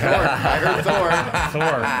 I heard Thor.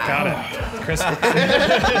 Thor. Got it. Chris.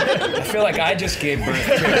 I feel like I just gave birth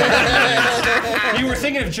to You were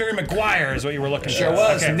thinking of Jerry Maguire is what you were looking for. Sure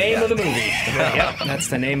was. Okay. Name of the movie. Yep, that's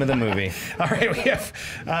the name of the movie. All right, we have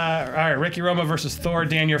Ricky Roma versus Thor.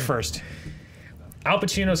 Dan, you're first. Al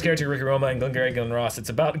Pacino's character, Ricky Roma, and Glengarry Glen Ross. It's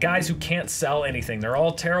about guys who can't sell anything. They're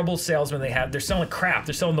all terrible salesmen. They're selling crap.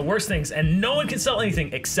 They're selling the worst things, and no one can sell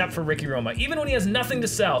anything except for Ricky Roma. Even when he has nothing to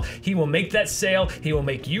sell, he will make that sale. He will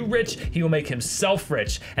make you rich. He will make himself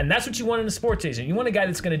rich. And that's what you want in a sports agent. You want a guy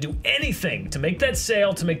that's going to do anything to make that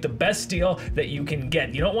sale, to make the best deal that you can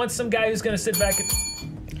get. You don't want some guy who's going to sit back and...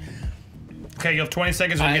 Okay, you have 20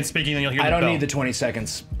 seconds when you get speaking, then you'll hear the bell. I don't need the 20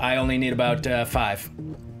 seconds. I only need about 5.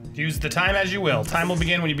 Use the time as you will. Time will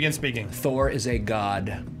begin when you begin speaking. Thor is a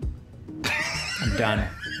god. I'm done.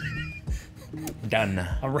 Done.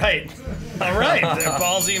 All right. A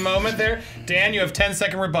ballsy moment there. Dan, you have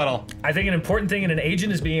 10-second rebuttal. I think an important thing in an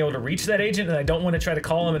agent is being able to reach that agent, and I don't want to try to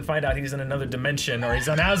call him and find out he's in another dimension, or he's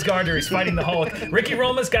on Asgard, or he's fighting the Hulk. Ricky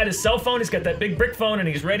Roma's got his cell phone, he's got that big brick phone, and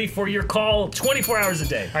he's ready for your call 24 hours a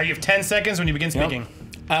day. All right, you have 10 seconds when you begin speaking.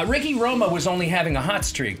 Ricky Roma was only having a hot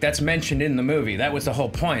streak. That's mentioned in the movie. That was the whole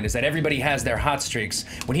point, is that everybody has their hot streaks.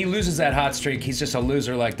 When he loses that hot streak, he's just a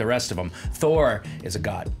loser like the rest of them. Thor is a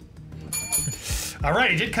god. All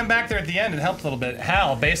right, he did come back there at the end and helped a little bit.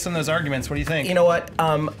 Hal, based on those arguments, what do you think? You know what?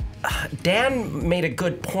 Dan made a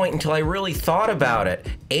good point until I really thought about it.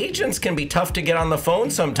 Agents can be tough to get on the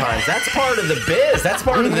phone sometimes. That's part of the biz. That's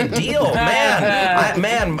part of the deal,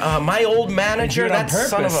 man. My old manager, that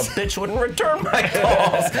son of a bitch, wouldn't return my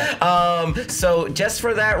calls. So just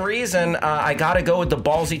for that reason, I got to go with the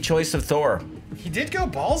ballsy choice of Thor. He did go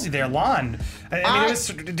ballsy there, Lon. I mean,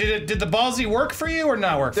 did the ballsy work for you or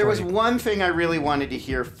not work for you? There was one thing I really wanted to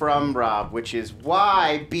hear from Rob, which is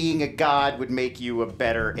why being a god would make you a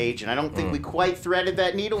better agent. I don't think we quite threaded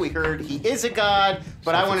that needle. We heard he is a god,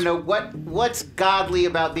 but I want to know what's godly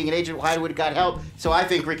about being an agent. Why would God help? So I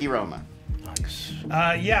think Ricky Roma. Nice.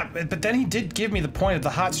 Yeah, but then he did give me the point of the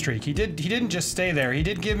hot streak. He didn't just stay there. He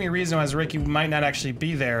did give me a reason why Ricky might not actually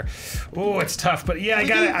be there. Oh, it's tough, but yeah,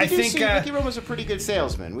 I think Ricky Romo's a pretty good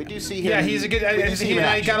salesman. We do see him. Yeah, he's a good.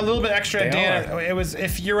 I got a little bit extra. Dan, it was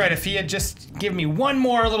if you're right. If he had just given me one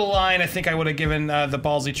more little line, I think I would have given the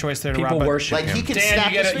ballsy choice there to Rob. People worship him. He can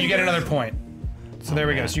Dan, you get another point. So there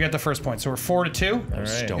we go. So you got the first point. So we're 4-2. All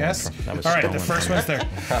right. Yes. All right. The first one's there.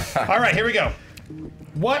 All right. Here we go.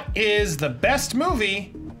 What is the best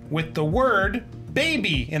movie with the word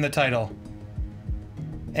baby in the title?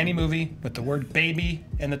 Any movie with the word baby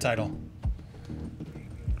in the title.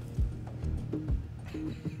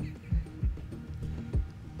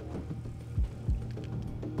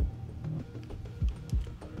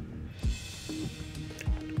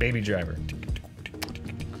 Baby Driver.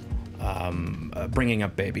 Bringing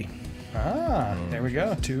Up Baby. Ah, there we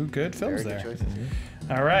go. Two good films there.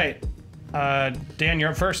 All right. Dan, you're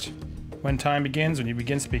up first. When time begins, when you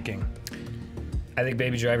begin speaking. I think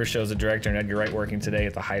Baby Driver shows the director and Edgar Wright working today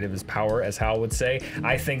at the height of his power, as Hal would say.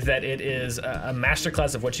 I think that it is a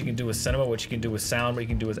masterclass of what you can do with cinema, what you can do with sound, what you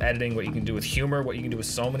can do with editing, what you can do with humor, what you can do with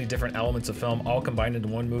so many different elements of film, all combined into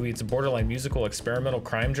one movie. It's a borderline musical, experimental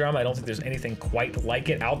crime drama. I don't think there's anything quite like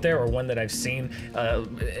it out there, or one that I've seen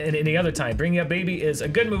in any other time. Bringing Up Baby is a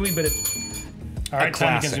good movie, but it's... All right,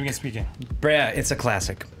 time begins when you begin speaking. Yeah, it's a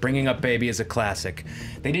classic. Bringing Up Baby is a classic.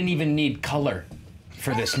 They didn't even need color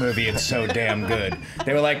for this movie. It's so damn good.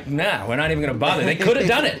 They were like, nah, we're not even gonna bother. They could have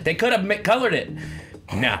done it. They could have colored it.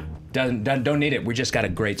 Nah, don't need it. We just got a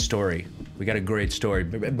great story. We got a great story.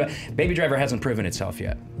 But Baby Driver hasn't proven itself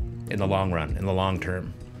yet in the long run, in the long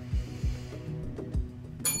term.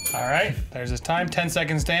 All right, there's his time. 10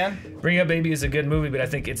 seconds, Dan. Bring Up Baby is a good movie, but I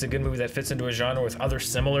think it's a good movie that fits into a genre with other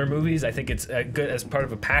similar movies. I think it's good as part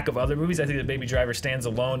of a pack of other movies. I think that Baby Driver stands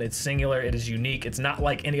alone. It's singular. It is unique. It's not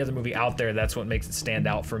like any other movie out there. That's what makes it stand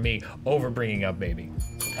out for me over Bringing Up Baby.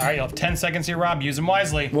 All right, you'll have 10 seconds here, Rob. Use them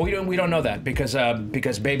wisely. Well, we don't know that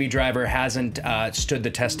because Baby Driver hasn't stood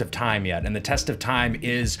the test of time yet, and the test of time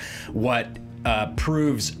is what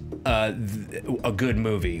proves a good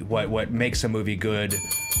movie. What makes a movie good.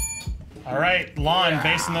 All right, Lon,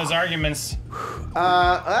 based on those arguments. Well,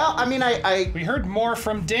 I mean, we heard more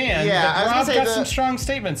from Dan. Yeah, but Rob got some strong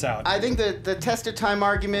statements out. I think the test of time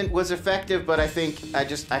argument was effective, but I think I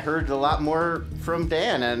heard a lot more from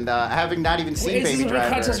Dan, and having not even seen Baby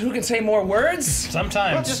Driver. Contest who can say more words?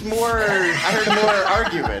 Sometimes. Well, just more. I heard more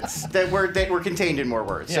arguments that were contained in more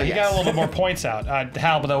words. Yeah, so you got a little bit more points out.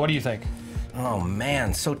 Hal, though, what do you think? Oh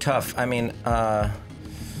man, so tough. I mean,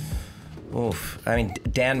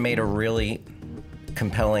 Dan made a really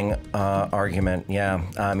compelling argument. Yeah,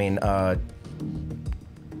 I mean,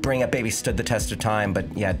 Bring Up Baby stood the test of time,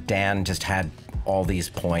 but yeah, Dan just had all these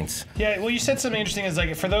points. Yeah, well, you said something interesting. Is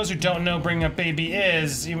like for those who don't know, Bring Up Baby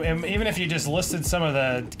is even if you just listed some of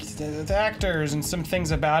the actors and some things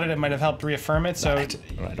about it, it might have helped reaffirm it. So I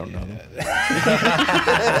don't know them.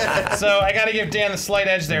 So I got to give Dan the slight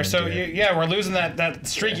edge there. So we're losing that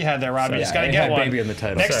streak you had there, Rob. You just got to get one. Baby in the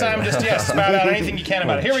title. Next time, just spout out anything you can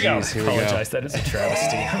about it. Here we go. Apologize. That is a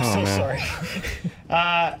travesty. I'm so sorry.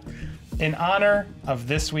 In honor of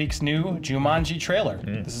this week's new Jumanji trailer,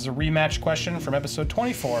 this is a rematch question from episode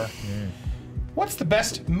 24. What's the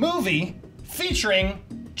best movie featuring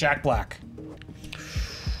Jack Black?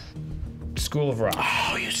 School of Rock.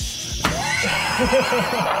 Oh, you suck.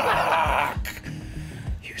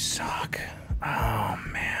 You suck. Oh,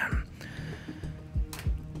 man.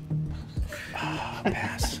 Oh,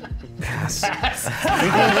 pass.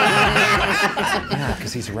 Yeah,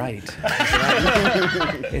 because he's right.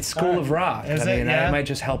 It's School of Rock. I might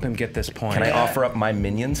just help him get this point. Can I offer up my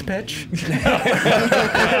Minions pitch? No,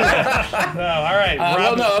 all right.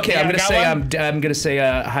 Well, no, okay. I'm gonna say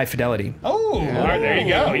High Fidelity. Oh, all right, there you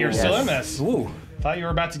go. You're still in this. Ooh. Thought you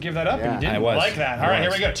were about to give that up, and you didn't. I was. Like that. All right,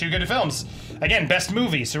 here we go. Two good films. Again, best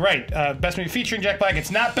movie. So best movie featuring Jack Black.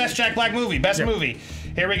 It's not best Jack Black movie. Best movie.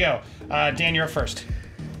 Here we go. Dan, you're up first.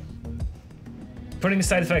 Putting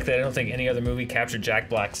aside the fact that I don't think any other movie captured Jack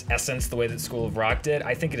Black's essence the way that School of Rock did,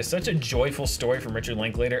 I think it is such a joyful story from Richard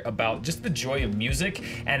Linklater about just the joy of music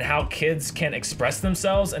and how kids can express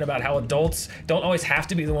themselves, and about how adults don't always have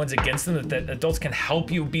to be the ones against them, that adults can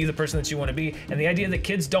help you be the person that you want to be, and the idea that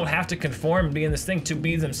kids don't have to conform and be in this thing to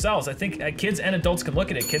be themselves. I think kids and adults can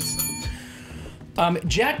look at it.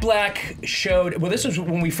 Jack Black showed, well, this was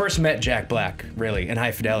when we first met Jack Black, really, in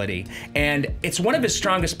High Fidelity, and it's one of his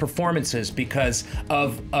strongest performances because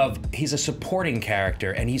of he's a supporting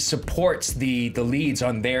character, and he supports the leads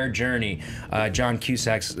on their journey, John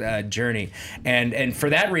Cusack's journey, and for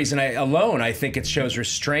that reason alone, I think it shows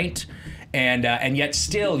restraint and yet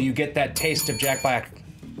still you get that taste of Jack Black.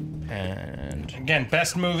 And again,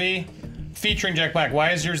 best movie featuring Jack Black.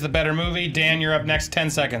 Why is yours the better movie? Dan, you're up next. 10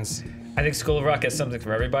 seconds. I think School of Rock has something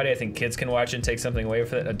for everybody. I think kids can watch it and take something away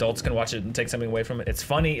from it. Adults can watch it and take something away from it. It's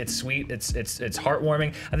funny, it's sweet, it's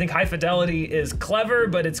heartwarming. I think High Fidelity is clever,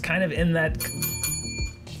 but it's kind of in that.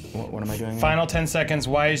 What am I doing? Final 10 seconds.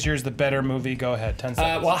 Why is yours the better movie? Go ahead. 10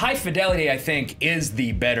 seconds. Well, High Fidelity, I think, is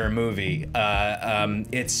the better movie.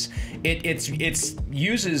 It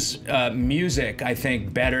uses music, I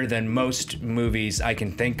think, better than most movies I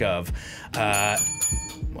can think of.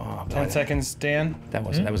 10 seconds, Dan. That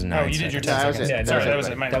was 9 seconds. Oh, you did your 10 seconds. Yeah, Sorry, that was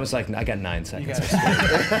it. That was like I got 9 seconds.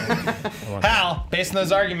 Hal, based on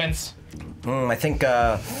those arguments. I think,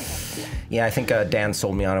 I think Dan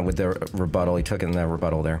sold me on it with the rebuttal. He took in the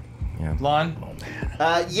rebuttal there. Yeah. Lon?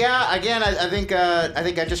 Again, I think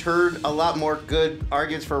I just heard a lot more good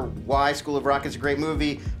arguments for why School of Rock is a great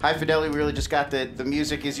movie. High Fidelity really just got the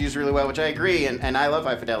music is used really well, which I agree, and I love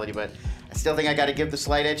High Fidelity, but I still think I got to give the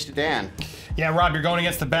slight edge to Dan. Yeah, Rob, you're going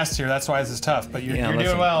against the best here. That's why this is tough. But you're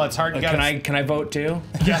doing well. It's hard. Can I vote too?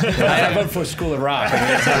 Yeah, I vote for School of Rock. I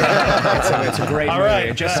mean, it's a great movie. Right.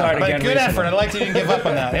 It just started but again good recently. effort. I'd like to even give up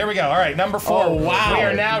on that. Here we go. All right, number 4. Oh, wow. We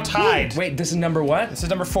are now tied. Wait, this is number what? This is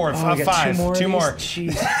number 4 of we got 5. 2 more. Two more.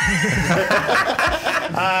 Jeez.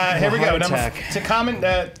 Here we go. Attack. To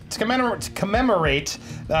commemorate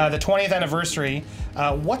the 20th anniversary,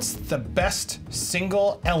 what's the best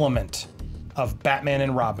single element of Batman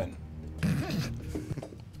and Robin?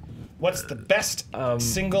 What's the best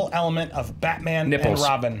single element of Batman Nipples. and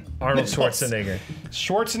Robin? Arnold Nipples. Schwarzenegger.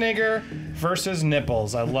 Schwarzenegger versus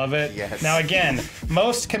nipples. I love it. Yes. Now again,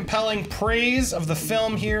 most compelling praise of the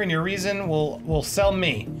film here, and your reason will sell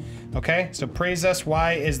me. Okay, so praise us.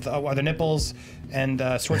 Why are the nipples and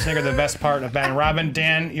Schwarzenegger the best part of Batman and Robin?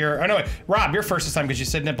 Dan, Rob, you're first this time because you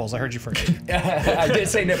said nipples. I heard you first. I did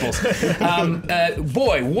say nipples.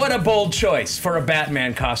 Boy, what a bold choice for a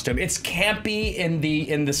Batman costume. It's campy in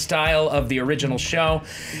the style of the original show,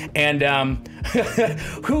 and I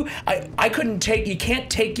couldn't take. You can't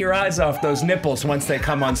take your eyes off those nipples once they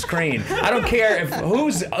come on screen. I don't care if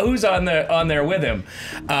who's on there with him.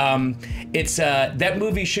 It's that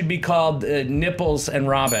movie should be called Nipples and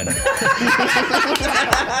Robin.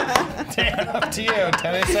 Dan, up to you.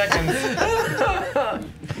 10 seconds.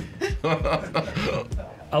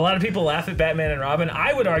 A lot of people laugh at Batman and Robin.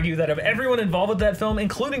 I would argue that of everyone involved with that film,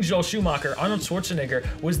 including Joel Schumacher, Arnold Schwarzenegger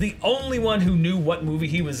was the only one who knew what movie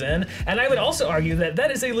he was in. And I would also argue that that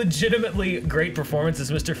is a legitimately great performance as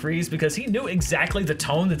Mr. Freeze because he knew exactly the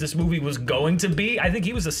tone that this movie was going to be. I think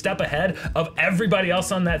he was a step ahead of everybody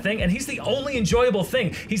else on that thing, and he's the only enjoyable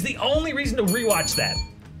thing. He's the only reason to rewatch that.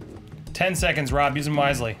 10 seconds, Rob. Use them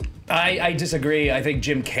wisely. I disagree. I think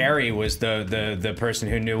Jim Carrey was the person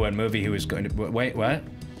who knew what movie he was going to. Wait, what?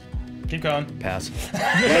 Keep going. Pass.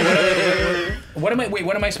 What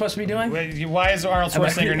am I supposed to be doing? Why is Arnold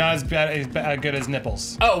Schwarzenegger not as good as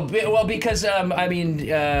nipples? Oh, well, because Arnold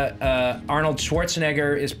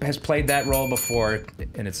Schwarzenegger has played that role before,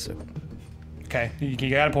 and it's. Okay, you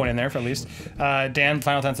got a point in there for at least. Dan,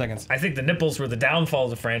 final 10 seconds. I think the nipples were the downfall of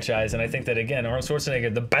the franchise, and I think that, again, Arnold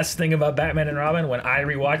Schwarzenegger, the best thing about Batman and Robin, when I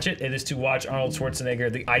rewatch it, it is to watch Arnold Schwarzenegger,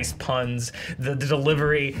 the ice puns, the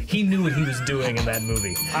delivery. He knew what he was doing in that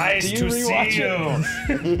movie. Ice to see you.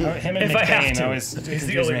 Him and If I have McCain to. always He's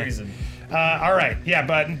the only reason. All right, yeah,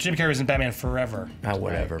 but Jim Carrey was in Batman Forever.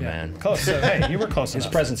 Whatever, man. Close. Hey, you were close His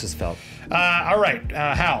enough. presence is felt. All right,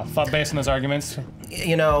 Hal, thought based on those arguments?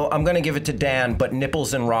 You know, I'm going to give it to Dan, but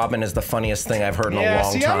Nipples and Robin is the funniest thing I've heard in a long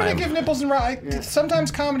I'm time. going to give Nipples and Robin.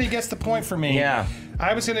 Sometimes comedy gets the point for me. Yeah.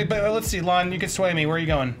 I was going to, but let's see, Lon, you can sway me. Where are you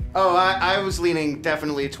going? Oh, I was leaning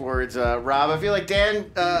definitely towards Rob. I feel like Dan,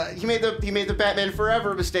 he made the Batman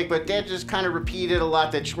Forever mistake, but Dan just kind of repeated a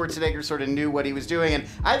lot that Schwarzenegger sort of knew what he was doing, and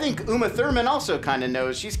I think Uma Thurman also kind of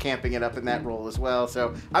knows. She's camping it up in that role as well,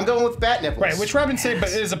 so I'm going with Bat Nipples. Right, which Robin said, but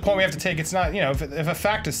it is a point we have to take. It's not, if a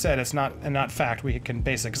fact is said, it's not fact. We can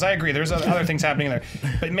base it because I agree. There's other things happening there,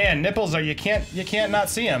 but man, nipples are you can't not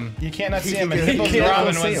see them. You can't not see them. And Nipples and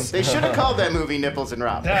Robin was. They should have called that movie Nipples and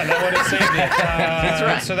Robin. Yeah, that would have saved it. That's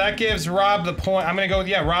right. So that gives Rob the point. I'm gonna go with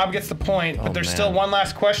Rob gets the point, but there's still one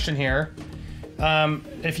last question here.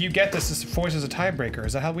 If you get this voice as a tiebreaker.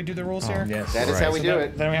 Is that how we do the rules here? Yes. That is how we do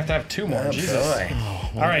it. Then we have to have 2 more. Jesus. Boy.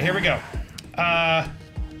 All right, here we go.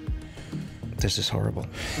 This is horrible.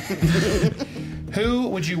 Who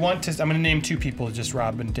would you want to? I'm going to name 2 people, just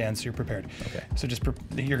Rob and Dan, so you're prepared. Okay. So just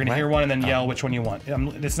you're going to hear one and then yell which one you want.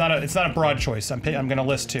 It's not a broad choice. I'm going to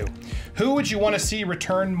list 2. Who would you want to see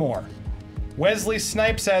return more? Wesley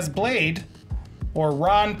Snipes as Blade, or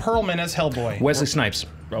Ron Perlman as Hellboy? Wesley Snipes.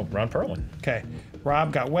 Ron Perlman. Okay.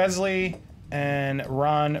 Rob got Wesley and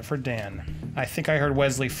Ron for Dan. I think I heard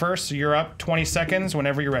Wesley first, so you're up 20 seconds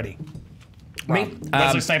whenever you're ready. Me?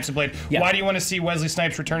 Wesley Snipes and Blade. Yeah. Why do you want to see Wesley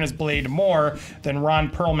Snipes return as Blade more than Ron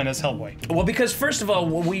Perlman as Hellboy? Well, because first of all,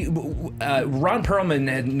 Ron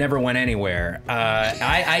Perlman never went anywhere.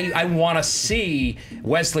 I want to see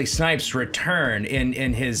Wesley Snipes return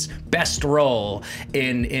in his best role,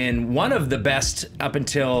 in one of the best up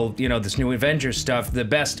until this new Avengers stuff, the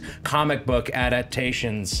best comic book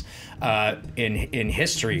adaptations in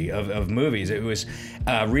history of movies. It was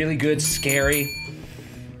really good, scary.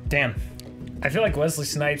 Dan. I feel like Wesley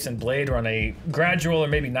Snipes and Blade were on a gradual, or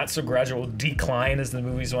maybe not so gradual, decline as the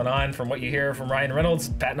movies went on. From what you hear from Ryan Reynolds,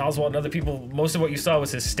 Patton Oswalt, and other people, most of what you saw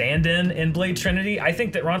was his stand-in in Blade Trinity. I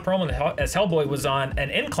think that Ron Perlman as Hellboy was on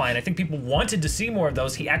an incline. I think people wanted to see more of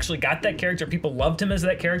those. He actually got that character. People loved him as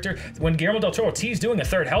that character. When Guillermo del Toro teased doing a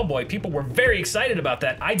third Hellboy, people were very excited about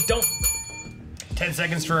that. 10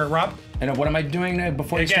 seconds for Rob. And what am I doing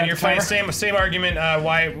before you Again, start you're the fighting timer? same argument.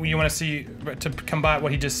 Why you want to see to combat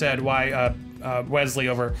what he just said? Why Wesley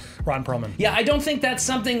over Ron Perlman? Yeah, I don't think that's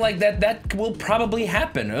something like that will probably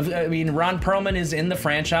happen. I mean, Ron Perlman is in the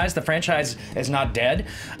franchise. The franchise is not dead.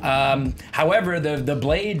 However, the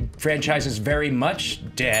Blade franchise is very much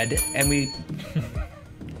dead, and we...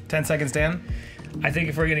 10 seconds, Dan. I think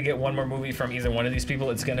if we're going to get one more movie from either one of these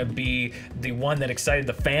people, it's going to be the one that excited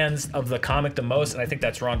the fans of the comic the most, and I think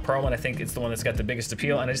that's Ron Perlman. I think it's the one that's got the biggest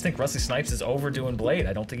appeal, and I just think Wesley Snipes is overdoing Blade.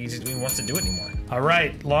 I don't think he wants to do it anymore. All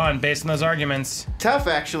right, Lon, based on those arguments. Tough,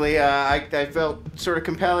 actually. I felt sort of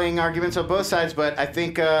compelling arguments on both sides, but I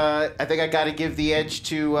think I got to give the edge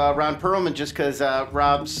to Ron Perlman just because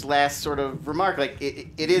Rob's last sort of remark, like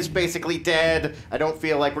it is basically dead. I don't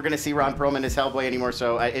feel like we're going to see Ron Perlman as Hellboy anymore,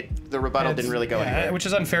 so the rebuttal didn't really go anywhere. Which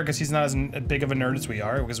is unfair because he's not as big of a nerd as we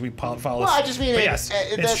are, because we follow. Well, I just mean, but yes,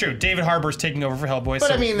 it's true. David Harbour's taking over for Hellboy, but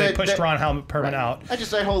so I mean, they pushed Ron Perlman out.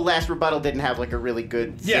 That whole last rebuttal didn't have like a really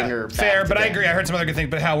good zinger. Fair, but I agree. I heard some other good things.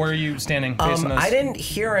 But how, where are you standing based on those? I didn't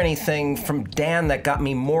hear anything from Dan that got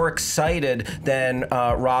me more excited than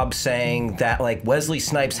Rob saying that like Wesley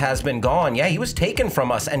Snipes has been gone. Yeah, he was taken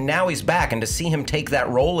from us, and now he's back. And to see him take that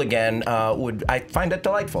role again, I find it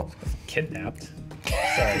delightful. Kidnapped.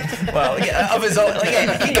 Sorry. Well, yeah, of his own. Like,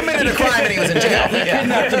 yeah, he committed a crime and he was in jail. He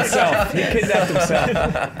kidnapped himself. He kidnapped himself.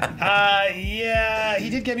 Yeah,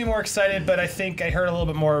 he did get me more excited, but I think I heard a little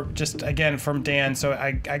bit more just again from Dan. So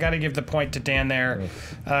I got to give the point to Dan there.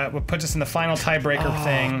 What puts us in the final tiebreaker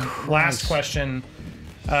thing. Christ. Last question,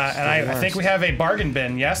 and I think we have a bargain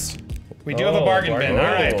bin. Yes. We do have a bargain bin. All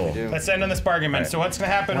right, let's end on this bargain bin. So what's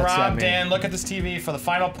going to happen, Rob, Dan, look at this TV for the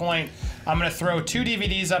final point. I'm going to throw 2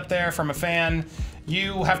 DVDs up there from a fan.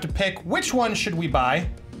 You have to pick which one should we buy.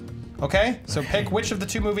 Okay? So pick which of the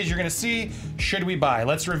 2 movies you're going to see should we buy.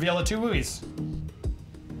 Let's reveal the 2 movies.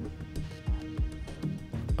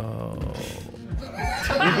 Oh.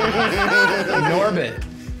 Norbit.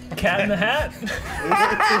 Cat in the Hat?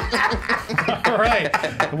 All right.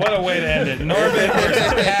 What a way to end it. Norbit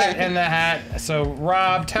versus Cat in the Hat. So,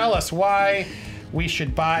 Rob, tell us why we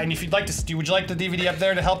should buy. And if you'd like to, would you like the DVD up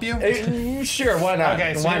there to help you? Sure, why not?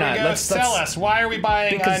 Okay, so why here not? we go. Tell us, why are we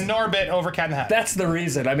buying Norbit over Cat in the Hat? That's the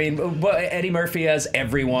reason. I mean, Eddie Murphy as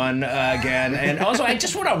everyone again. And also, I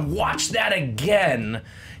just want to watch that again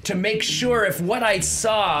to make sure if what I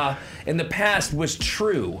saw in the past was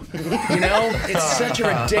true. You know? It's such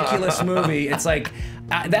a ridiculous movie. It's like,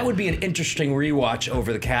 that would be an interesting rewatch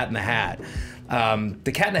over The Cat in the Hat.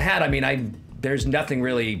 The Cat in the Hat, I mean, there's nothing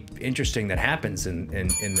really interesting that happens in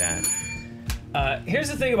that. Here's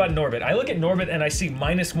the thing about Norbit. I look at Norbit and I see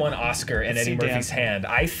 -1 Oscar in Eddie Murphy's hand.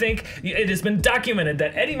 I think it has been documented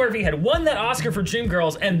that Eddie Murphy had won that Oscar for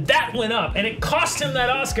Dreamgirls, and that went up, and it cost him that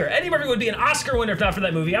Oscar. Eddie Murphy would be an Oscar winner if not for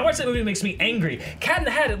that movie. I watch that movie, it makes me angry. Cat in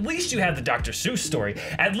the Hat, at least you have the Dr. Seuss story.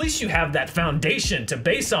 At least you have that foundation to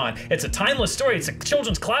base on. It's a timeless story. It's a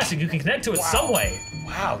children's classic. You can connect to it some way.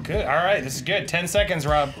 Wow, good. All right, this is good. 10 seconds,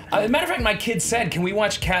 Rob. As a matter of fact, my kid said, can we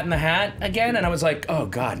watch Cat in the Hat again? And I was like, oh,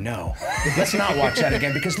 God, no. Let's not watch that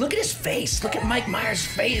again, because look at his face. Look at Mike Myers'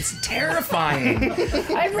 face. It's terrifying.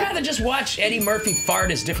 I'd rather just watch Eddie Murphy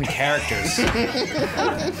fart as different characters.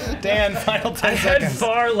 Dan, final 10 I seconds. had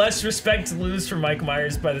far less respect to lose for Mike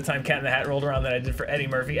Myers by the time Cat in the Hat rolled around than I did for Eddie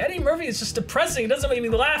Murphy. Eddie Murphy is just depressing. It doesn't make me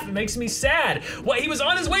laugh. It makes me sad. What? He was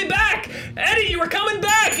on his way back. Eddie, you were coming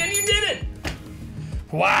back, and you did it.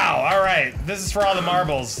 Wow, all right. This is for all the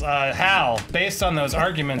marbles. Hal, based on those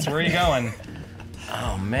arguments, where are you going?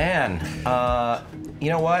 Oh, man. You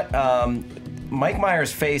know what? Mike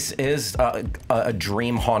Myers' face is a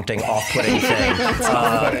dream haunting, off-putting thing.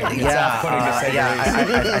 I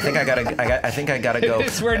think I gotta go.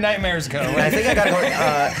 It's where nightmares go. I think I gotta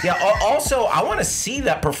go. Also, I want to see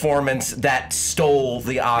that performance that stole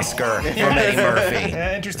the Oscar from Eddie Murphy.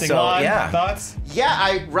 Interesting. So, Lon, yeah. thoughts?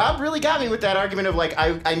 Yeah, Rob really got me with that argument of like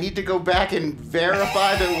I need to go back and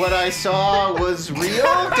verify that what I saw was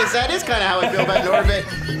real, because that is kind of how I feel about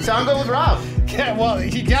Norbit. So I'm going with Rob. Yeah, well,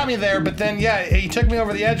 he got me there, but then he took me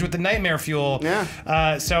over the edge with the nightmare fuel. Yeah.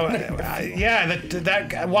 That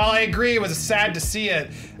while I agree it was sad to see it.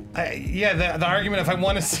 The argument if I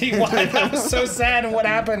want to see why that was so sad and what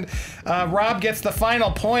happened, Rob gets the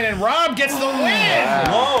final point and Rob gets the win.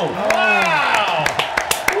 Whoa! Wow!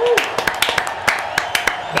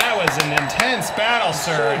 That was an intense battle,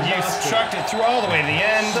 sir. You struck it through all the way to the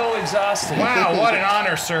end. So exhausted. Wow, what an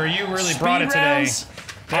honor, sir. You really brought it today.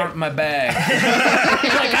 Aren't my bag.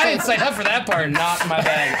 Like, I didn't sign up for that part. Not my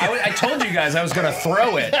bag. I told you guys I was going to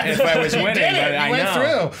throw it if I was winning. But I went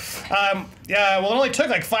know. through. Well, it only took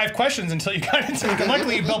like 5 questions until you got into it.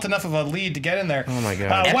 Luckily, you built enough of a lead to get in there. Oh my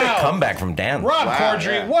God. Epic Wow. comeback from Dan. Rob Wow,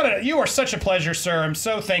 Corddry, yeah. you are such a pleasure, sir. I'm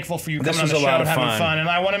so thankful for you coming on was the a show lot and of having fun. And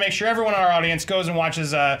I want to make sure everyone in our audience goes and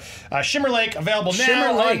watches Shimmer Lake, available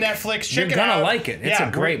now on Netflix. Check You're it out. gonna like it. It's a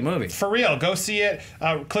great movie. For real, go see it.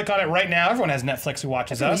 Click on it right now. Everyone has Netflix who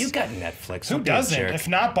watches us. You got Netflix. Who doesn't? If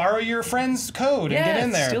not, borrow your friend's code and get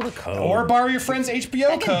in there. steal the code. Or borrow your friend's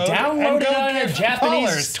HBO code. Download and it go on a get Japanese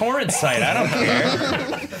Ballers. torrent site. I don't care.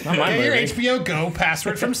 Not my Get your movie. HBO Go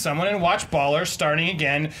password from someone and watch Ballers starting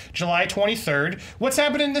again July 23rd. What's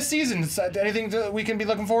happening this season? Anything that we can be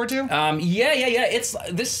looking forward to?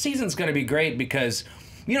 This season's going to be great because,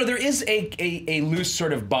 there is a loose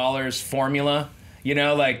sort of Ballers formula.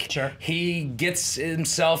 Sure. He gets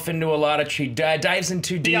himself into a lot of. He dives in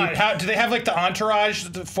too deep. Yeah, do they have like the Entourage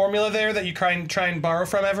formula there that you try and borrow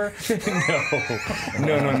from ever?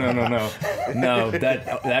 No,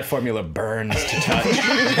 that formula burns to touch.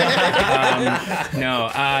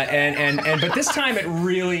 But this time it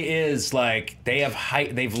really is like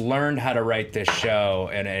they've learned how to write this show,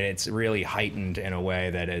 and it's really heightened in a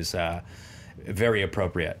way that is very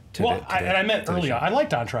appropriate. I meant early on. I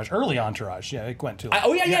liked Entourage. Early Entourage. Yeah, it went too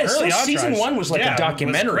long. So season 1 was like a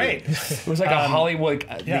documentary. It was great. It was like a Hollywood.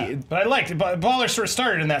 But I liked it. But Ballers sort of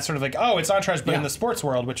started in that sort of like, it's Entourage, but in the sports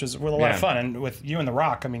world, which is a lot of fun. And with you and The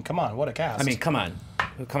Rock, I mean, come on, what a cast. I mean, come on.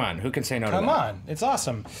 Who can say no to that? Come on, it's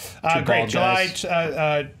awesome. Two Great, bald July guys.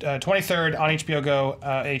 23rd on HBO Go,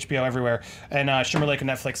 HBO everywhere, and Shimmer Lake on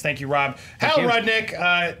Netflix. Thank you, Rob. Hal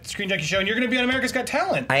Rudnick, Screen Junkie Show, and you're going to be on America's Got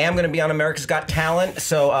Talent. I am going to be on America's Got Talent,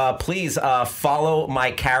 so please follow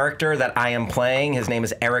my character that I am playing. His name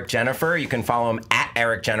is Eric Jennifer. You can follow him at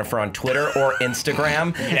Eric Jennifer on Twitter or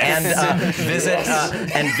Instagram, and visit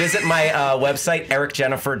my website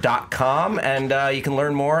ericjennifer.com, and you can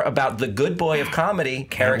learn more about the good boy of comedy,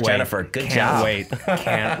 Eric Jennifer. Good job.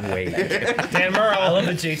 Can't wait. Dan Murrell. I love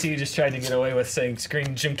that JT just tried to get away with saying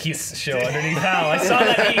Screen Junkies Show underneath Hal. I saw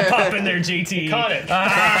that E pop in there, JT. Caught it.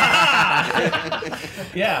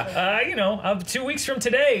 Yeah. 2 weeks from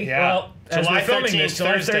today, as July we're filming 13th, this,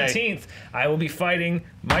 July Thursday. 13th, I will be fighting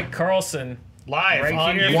Mike Carlson. Live Right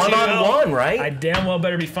on here. YouTube. One-on-one, right? I damn well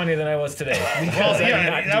better be funnier than I was today. Well,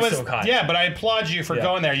 Yeah, but I applaud you for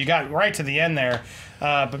going there. You got right to the end there.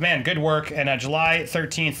 But man, good work. And July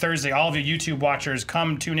 13th, Thursday, all of you YouTube watchers,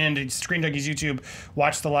 come tune in to Screen Junkies YouTube,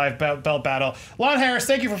 watch the live belt battle. Lon Harris,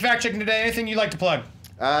 thank you for fact checking today. Anything you'd like to plug?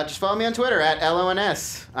 Just follow me on Twitter at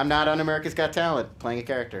LONS. I'm not on America's Got Talent, playing a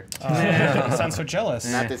character. You sound so jealous.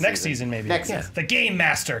 Not this Next season. season, maybe. Next season. The Game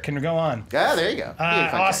Master can go on. Yeah, there you go.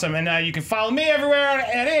 Awesome. And you can follow me everywhere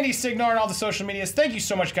at Andy Signor and all the social medias. Thank you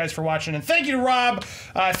so much, guys, for watching. And thank you to Rob.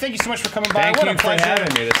 Thank you so much for coming by. Thank what you a pleasure. for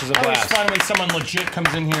having me. This is a Always blast. fun when someone legit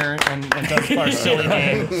comes in here and does our silly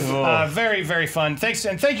game. Very, very fun. Thanks.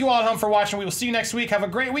 And thank you all at home for watching. We will see you next week. Have a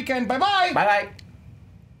great weekend. Bye-bye. Bye-bye.